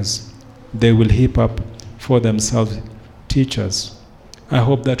desires, they will heap up for themselves teachers. I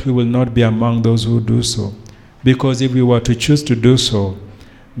hope that we will not be among those who do so, because if we were to choose to do so,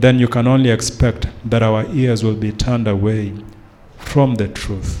 then you can only expect that our ears will be turned away from the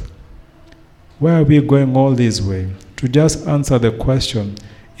truth. Why are we going all this way? To just answer the question,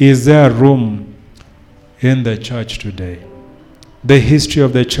 is there room in the church today? The history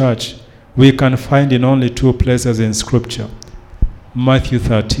of the church we can find in only two places in Scripture, Matthew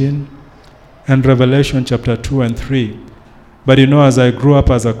 13 and Revelation chapter 2 and 3. But you know, as I grew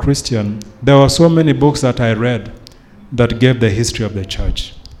up as a Christian, there were so many books that I read that gave the history of the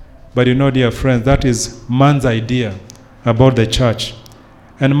church. But you know, dear friends, that is man's idea about the church.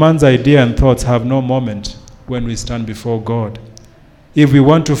 And man's idea and thoughts have no moment when we stand before God. If we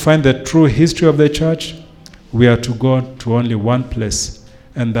want to find the true history of the church, we are to go to only one place,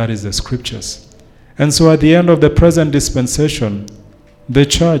 and that is the Scriptures. And so at the end of the present dispensation, the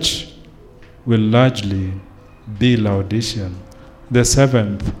church will largely be Laodicean, the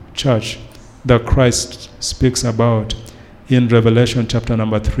seventh church that Christ speaks about in Revelation chapter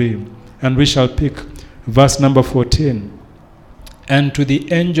number 3. And we shall pick verse number 14. And to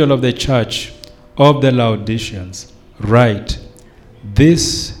the angel of the church of the Laodiceans write,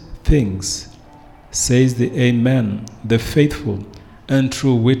 these things says the Amen, the faithful and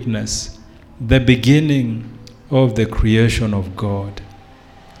true witness, the beginning of the creation of God.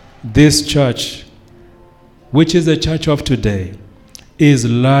 This church, which is the church of today, is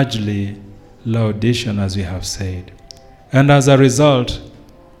largely Laodicean, as we have said. And as a result,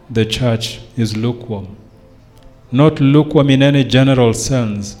 the church is lukewarm. Not lukewarm in any general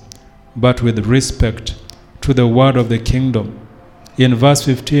sense, but with respect to the word of the kingdom. In verse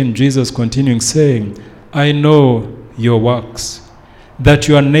 15, Jesus continuing saying, I know your works, that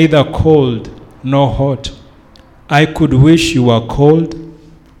you are neither cold nor hot. I could wish you were cold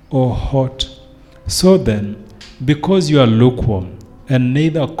or hot. So then, because you are lukewarm and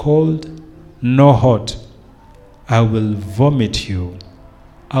neither cold nor hot, I will vomit you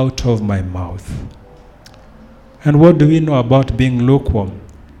out of my mouth. And what do we know about being lukewarm?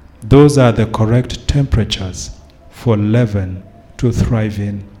 Those are the correct temperatures for leaven to thrive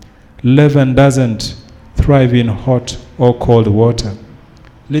in. Leaven doesn't thrive in hot or cold water.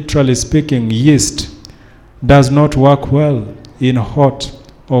 Literally speaking, yeast does not work well in hot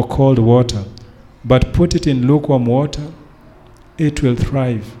or cold water, but put it in lukewarm water, it will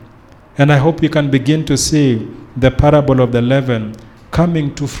thrive. And I hope you can begin to see the parable of the leaven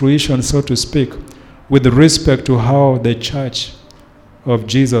coming to fruition, so to speak, with respect to how the church of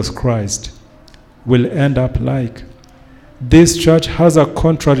Jesus Christ will end up like. This church has a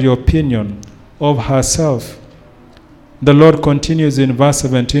contrary opinion of herself. The Lord continues in verse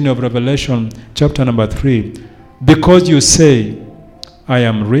 17 of Revelation chapter number 3. Because you say, I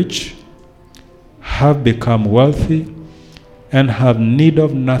am rich, have become wealthy, and have need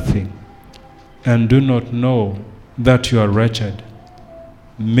of nothing, and do not know that you are wretched,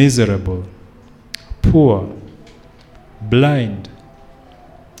 miserable, poor, blind,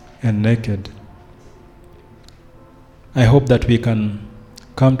 and naked. I hope that we can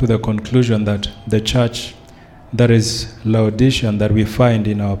come to the conclusion that the church that is Laodicean that we find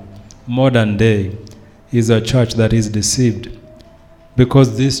in our modern day is a church that is deceived,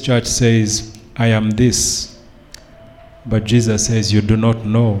 because this church says, I am this, but Jesus says, you do not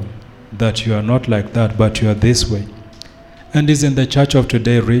know that you are not like that, but you are this way. And isn't the church of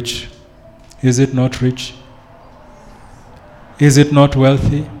today rich? Is it not rich? Is it not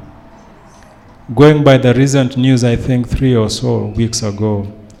wealthy? Going by the recent news, I think 3 or so weeks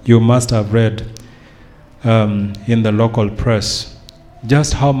ago, you must have read in the local press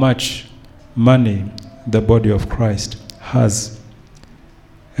just how much money the body of Christ has.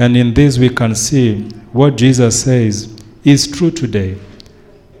 And in this we can see what Jesus says is true today.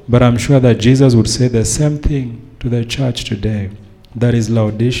 But I'm sure that Jesus would say the same thing to the church today. That is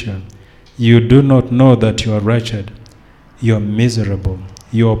Laodicean. You do not know that you are wretched, you are miserable,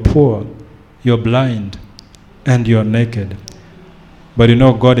 you are poor, you are blind, and you are naked. But you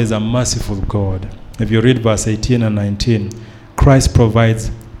know, God is a merciful God. If you read verse 18 and 19, Christ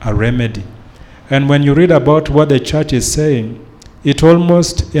provides a remedy. And when you read about what the church is saying, it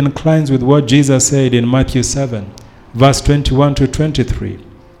almost inclines with what Jesus said in Matthew 7, verse 21 to 23.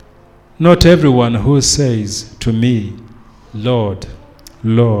 Not everyone who says to me, Lord,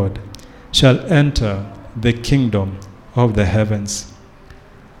 Lord, shall enter the kingdom of the heavens,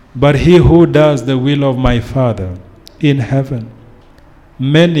 but he who does the will of my Father in heaven.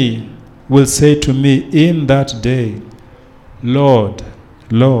 Many will say to me in that day, Lord,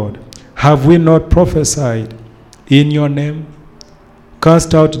 Lord, have we not prophesied in your name,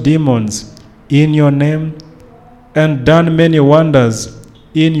 cast out demons in your name, and done many wonders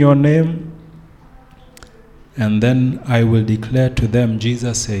in your name? And then I will declare to them,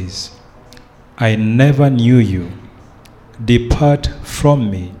 Jesus says, I never knew you. Depart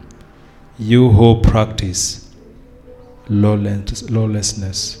from me, you who practice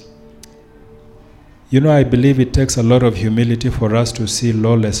lawlessness. You know, I believe it takes a lot of humility for us to see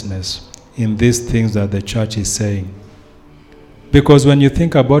lawlessness in these things that the church is saying. Because when you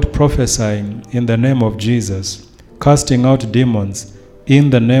think about prophesying in the name of Jesus, casting out demons in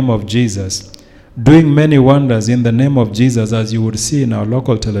the name of Jesus, doing many wonders in the name of Jesus, as you would see in our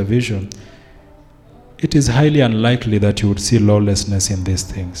local television, it is highly unlikely that you would see lawlessness in these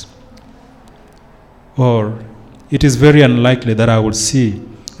things. Or it is very unlikely that I would see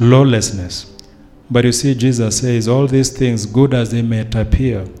lawlessness. But you see, Jesus says, all these things, good as they may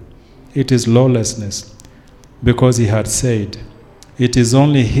appear, it is lawlessness, because he had said, it is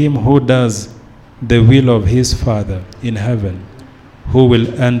only him who does the will of his Father in heaven who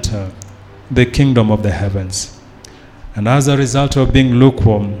will enter the kingdom of the heavens. And as a result of being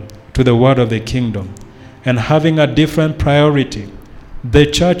lukewarm to the word of the kingdom and having a different priority, the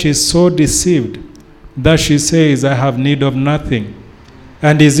church is so deceived that she says, I have need of nothing.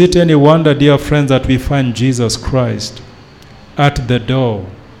 And is it any wonder, dear friends, that we find Jesus Christ at the door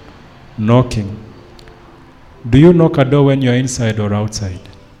knocking? Do you knock a door when you're inside or outside?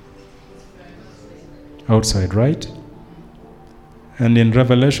 Outside, right? And in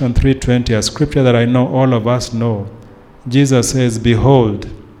Revelation 3:20, a scripture that I know all of us know, Jesus says, behold,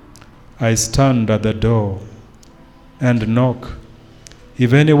 I stand at the door and knock.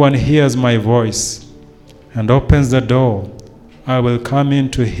 If anyone hears my voice and opens the door, I will come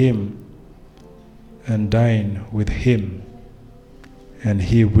into him and dine with him and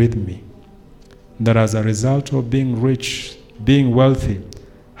he with me. That as a result of being rich, being wealthy,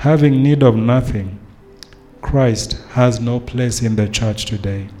 having need of nothing, Christ has no place in the church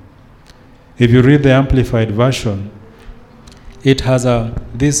today. If you read the Amplified Version, it has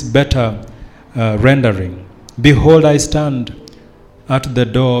this better rendering. Behold, I stand at the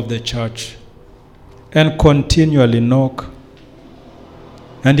door of the church and continually knock.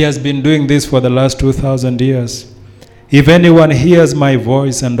 And he has been doing this for the last 2,000 years. If anyone hears my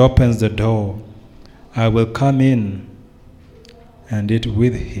voice and opens the door, I will come in and eat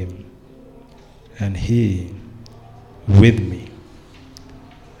with him, and he with me.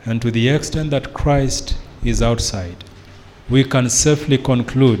 And to the extent that Christ is outside, we can safely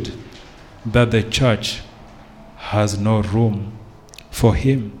conclude that the church has no room for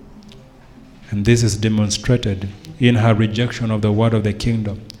him. And this is demonstrated in her rejection of the word of the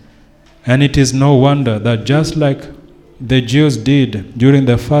kingdom And it is no wonder that just like the Jews did during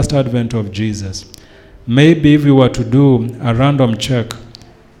the first advent of Jesus, maybe if we were to do a random check,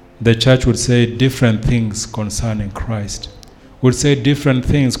 the church would say different things concerning Christ, would say different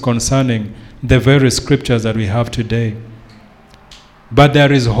things concerning the very scriptures that we have today. But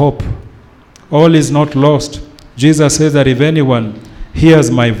there is hope. All is not lost. Jesus says that if anyone hears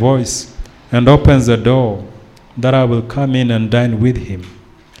my voice and opens the door, that I will come in and dine with him.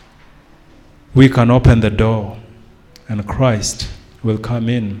 We can open the door, and Christ will come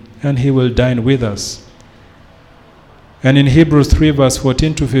in, and he will dine with us. And in Hebrews 3 verse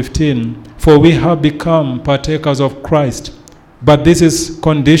 14 to 15, for we have become partakers of Christ, but this is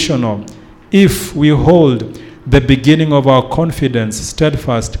conditional, if we hold the beginning of our confidence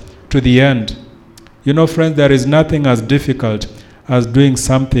steadfast to the end. You know, friends, there is nothing as difficult as doing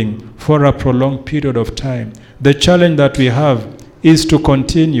something for a prolonged period of time. The challenge that we have is to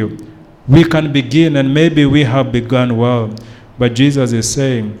continue. We can begin, and maybe we have begun well, but Jesus is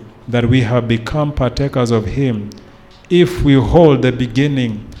saying that we have become partakers of him if we hold the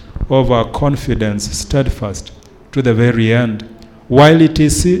beginning of our confidence steadfast to the very end. While it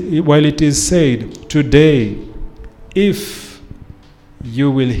is said today, if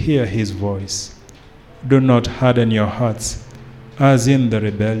you will hear his voice, do not harden your hearts as in the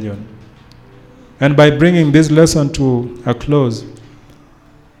rebellion. And by bringing this lesson to a close,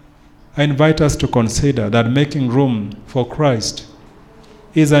 I invite us to consider that making room for Christ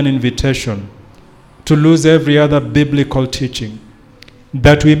is an invitation to lose every other biblical teaching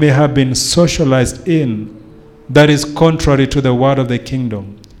that we may have been socialized in that is contrary to the word of the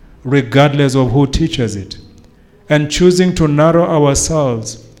kingdom, regardless of who teaches it, and choosing to narrow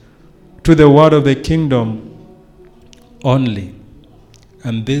ourselves to the word of the kingdom only.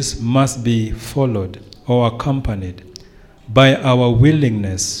 And this must be followed or accompanied by our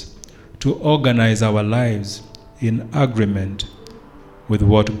willingness to organize our lives in agreement with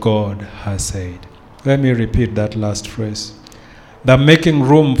what God has said. Let me repeat that last phrase. That making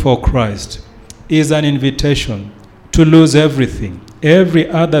room for Christ is an invitation to lose everything, every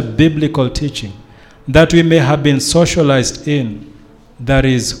other biblical teaching that we may have been socialized in that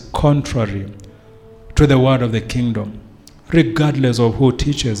is contrary to the word of the kingdom, regardless of who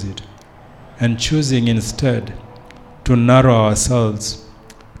teaches it, and choosing instead to narrow ourselves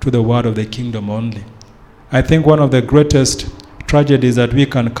to the word of the kingdom only. I think one of the greatest tragedies that we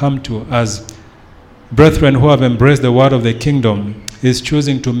can come to as brethren who have embraced the word of the kingdom is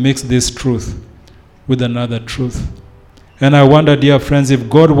choosing to mix this truth with another truth. And I wonder, dear friends, if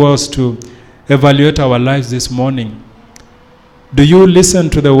God was to evaluate our lives this morning, do you listen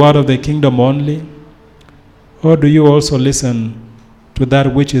to the word of the kingdom only? Or do you also listen to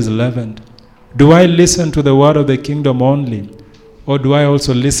that which is leavened? Do I listen to the word of the kingdom only? Or do I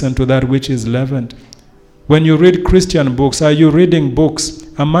also listen to that which is leavened? When you read Christian books, are you reading books?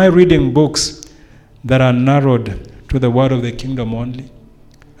 Am I reading books that are narrowed to the word of the kingdom only?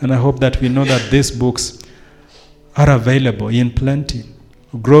 And I hope that we know that these books are available in plenty.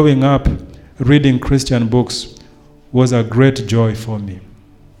 Growing up, reading Christian books was a great joy for me.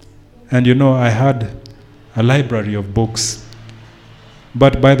 And you know, I had a library of books.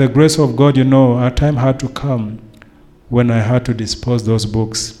 But by the grace of God, you know, a time had to come when I had to dispose those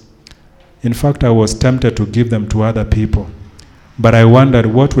books. In fact, I was tempted to give them to other people. But I wondered,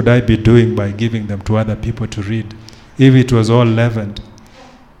 what would I be doing by giving them to other people to read if it was all leavened?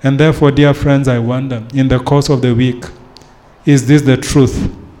 And therefore, dear friends, I wonder, in the course of the week, is this the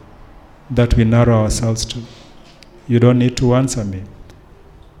truth that we narrow ourselves to? You don't need to answer me.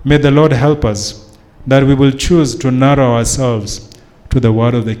 May the Lord help us that we will choose to narrow ourselves to the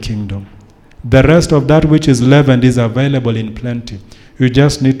word of the kingdom. The rest of that which is leavened is available in plenty. You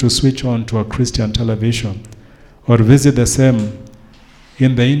just need to switch on to a Christian television or visit the same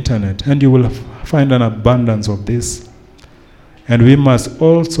in the internet, and you will find an abundance of this. And we must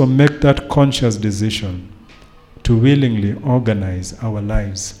also make that conscious decision to willingly organize our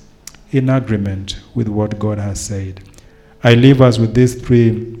lives in agreement with what God has said. I leave us with these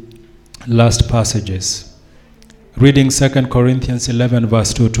three last passages. Reading 2 Corinthians 11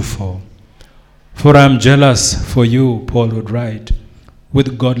 verse 2 to 4. For I am jealous for you, Paul would write,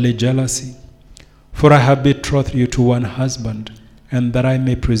 with godly jealousy. For I have betrothed you to one husband, and that I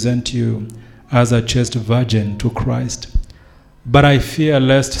may present you as a chaste virgin to Christ. But I fear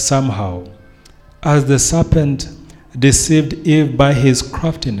lest somehow, as the serpent deceived Eve by his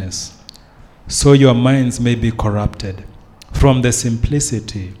craftiness, so your minds may be corrupted from the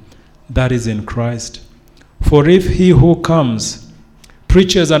simplicity that is in Christ. For if he who comes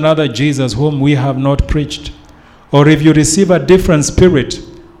preaches another Jesus whom we have not preached, or if you receive a different spirit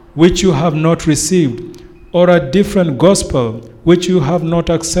which you have not received, or a different gospel which you have not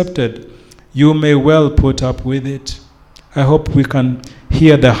accepted, you may well put up with it. I hope we can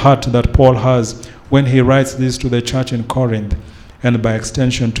hear the heart that Paul has when he writes this to the church in Corinth, and by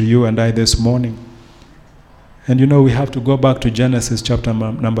extension to you and I this morning. And we have to go back to Genesis chapter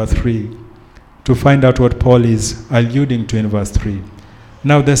number 3 to find out what Paul is alluding to in verse 3.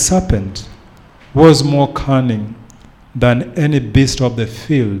 Now the serpent was more cunning than any beast of the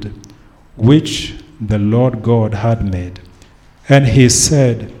field which the Lord God had made. And he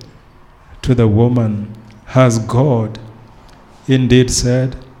said to the woman, has God indeed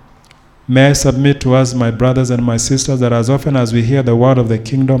said, may I submit to us, my brothers and my sisters, that as often as we hear the word of the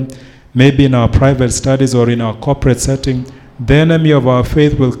kingdom, maybe in our private studies or in our corporate setting, the enemy of our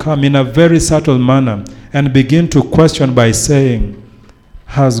faith will come in a very subtle manner and begin to question by saying,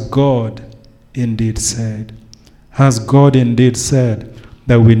 has God indeed said? Has God indeed said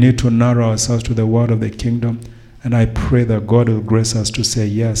that we need to narrow ourselves to the word of the kingdom? And I pray that God will grace us to say,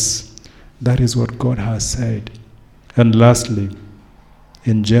 yes, that is what God has said. And lastly,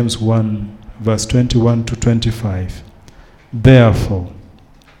 in James 1, verse 21 to 25, therefore,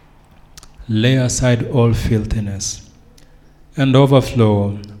 lay aside all filthiness and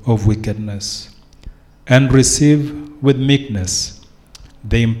overflow of wickedness, and receive with meekness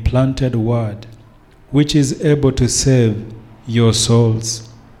the implanted word, which is able to save your souls.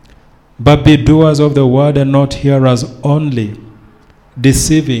 But be doers of the word and not hearers only,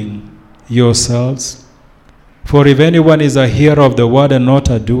 deceiving yourselves. For if anyone is a hearer of the word and not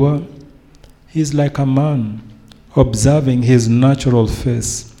a doer, he is like a man observing his natural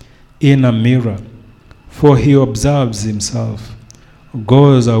face in a mirror. For he observes himself,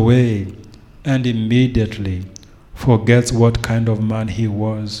 goes away, and immediately forgets what kind of man he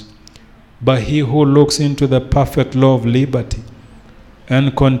was. But he who looks into the perfect law of liberty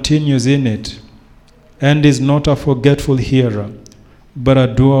and continues in it, and is not a forgetful hearer, but a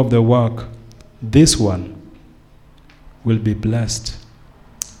doer of the work, this one will be blessed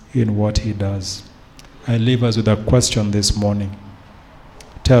in what he does. I leave us with a question this morning.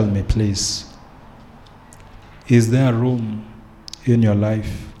 Tell me, please, is there room in your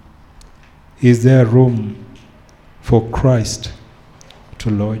life? Is there room for Christ to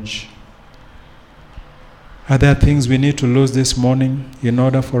lodge? Are there things we need to lose this morning in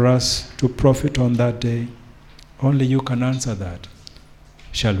order for us to profit on that day? Only you can answer that.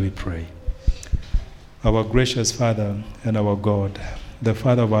 Shall we pray? Our gracious Father and our God, the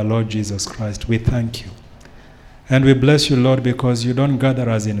Father of our Lord Jesus Christ, we thank you. And we bless you, Lord, because you don't gather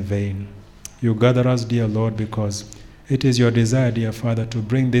us in vain. You gather us, dear Lord, because it is your desire, dear Father, to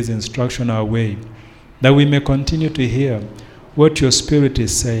bring this instruction our way, that we may continue to hear what your Spirit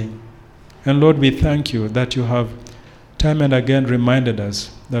is saying. And Lord, we thank you that you have time and again reminded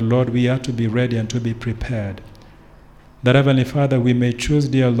us that, Lord, we are to be ready and to be prepared. That, Heavenly Father, we may choose,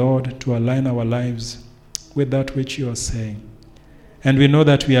 dear Lord, to align our lives with that which you are saying. And we know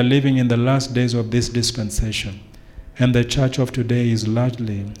that we are living in the last days of this dispensation, and the church of today is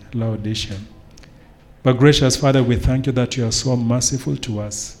largely Laodicean. But gracious Father, we thank you that you are so merciful to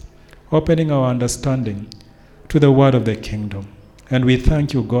us, opening our understanding to the word of the kingdom. And we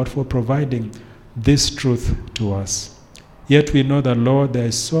thank you, God, for providing this truth to us. Yet we know that, Lord, there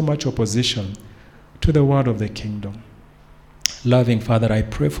is so much opposition to the word of the kingdom. Loving Father, I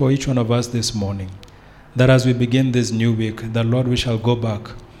pray for each one of us this morning, that as we begin this new week, that, Lord, we shall go back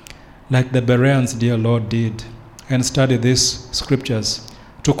like the Bereans, dear Lord, did, and study these scriptures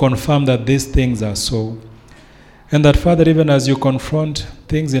to confirm that these things are so. And that, Father, even as you confront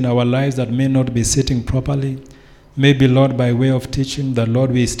things in our lives that may not be sitting properly, maybe, Lord, by way of teaching, that,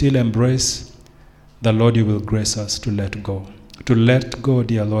 Lord, we still embrace, that, Lord, you will grace us to let go. To let go,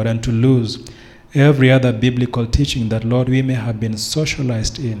 dear Lord, and to lose every other biblical teaching that, Lord, we may have been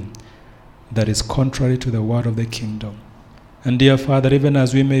socialized in, that is contrary to the word of the kingdom. And dear Father, even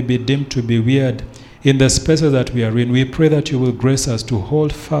as we may be deemed to be weird in the spaces that we are in, we pray that you will grace us to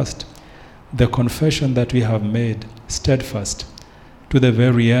hold fast the confession that we have made, steadfast, to the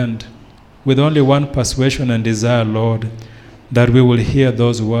very end, with only one persuasion and desire, Lord, that we will hear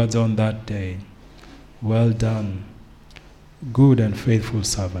those words on that day. Well done, good and faithful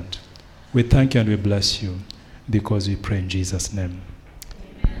servant. We thank you and we bless you, because we pray in Jesus' name.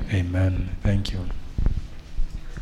 Amen. Thank you.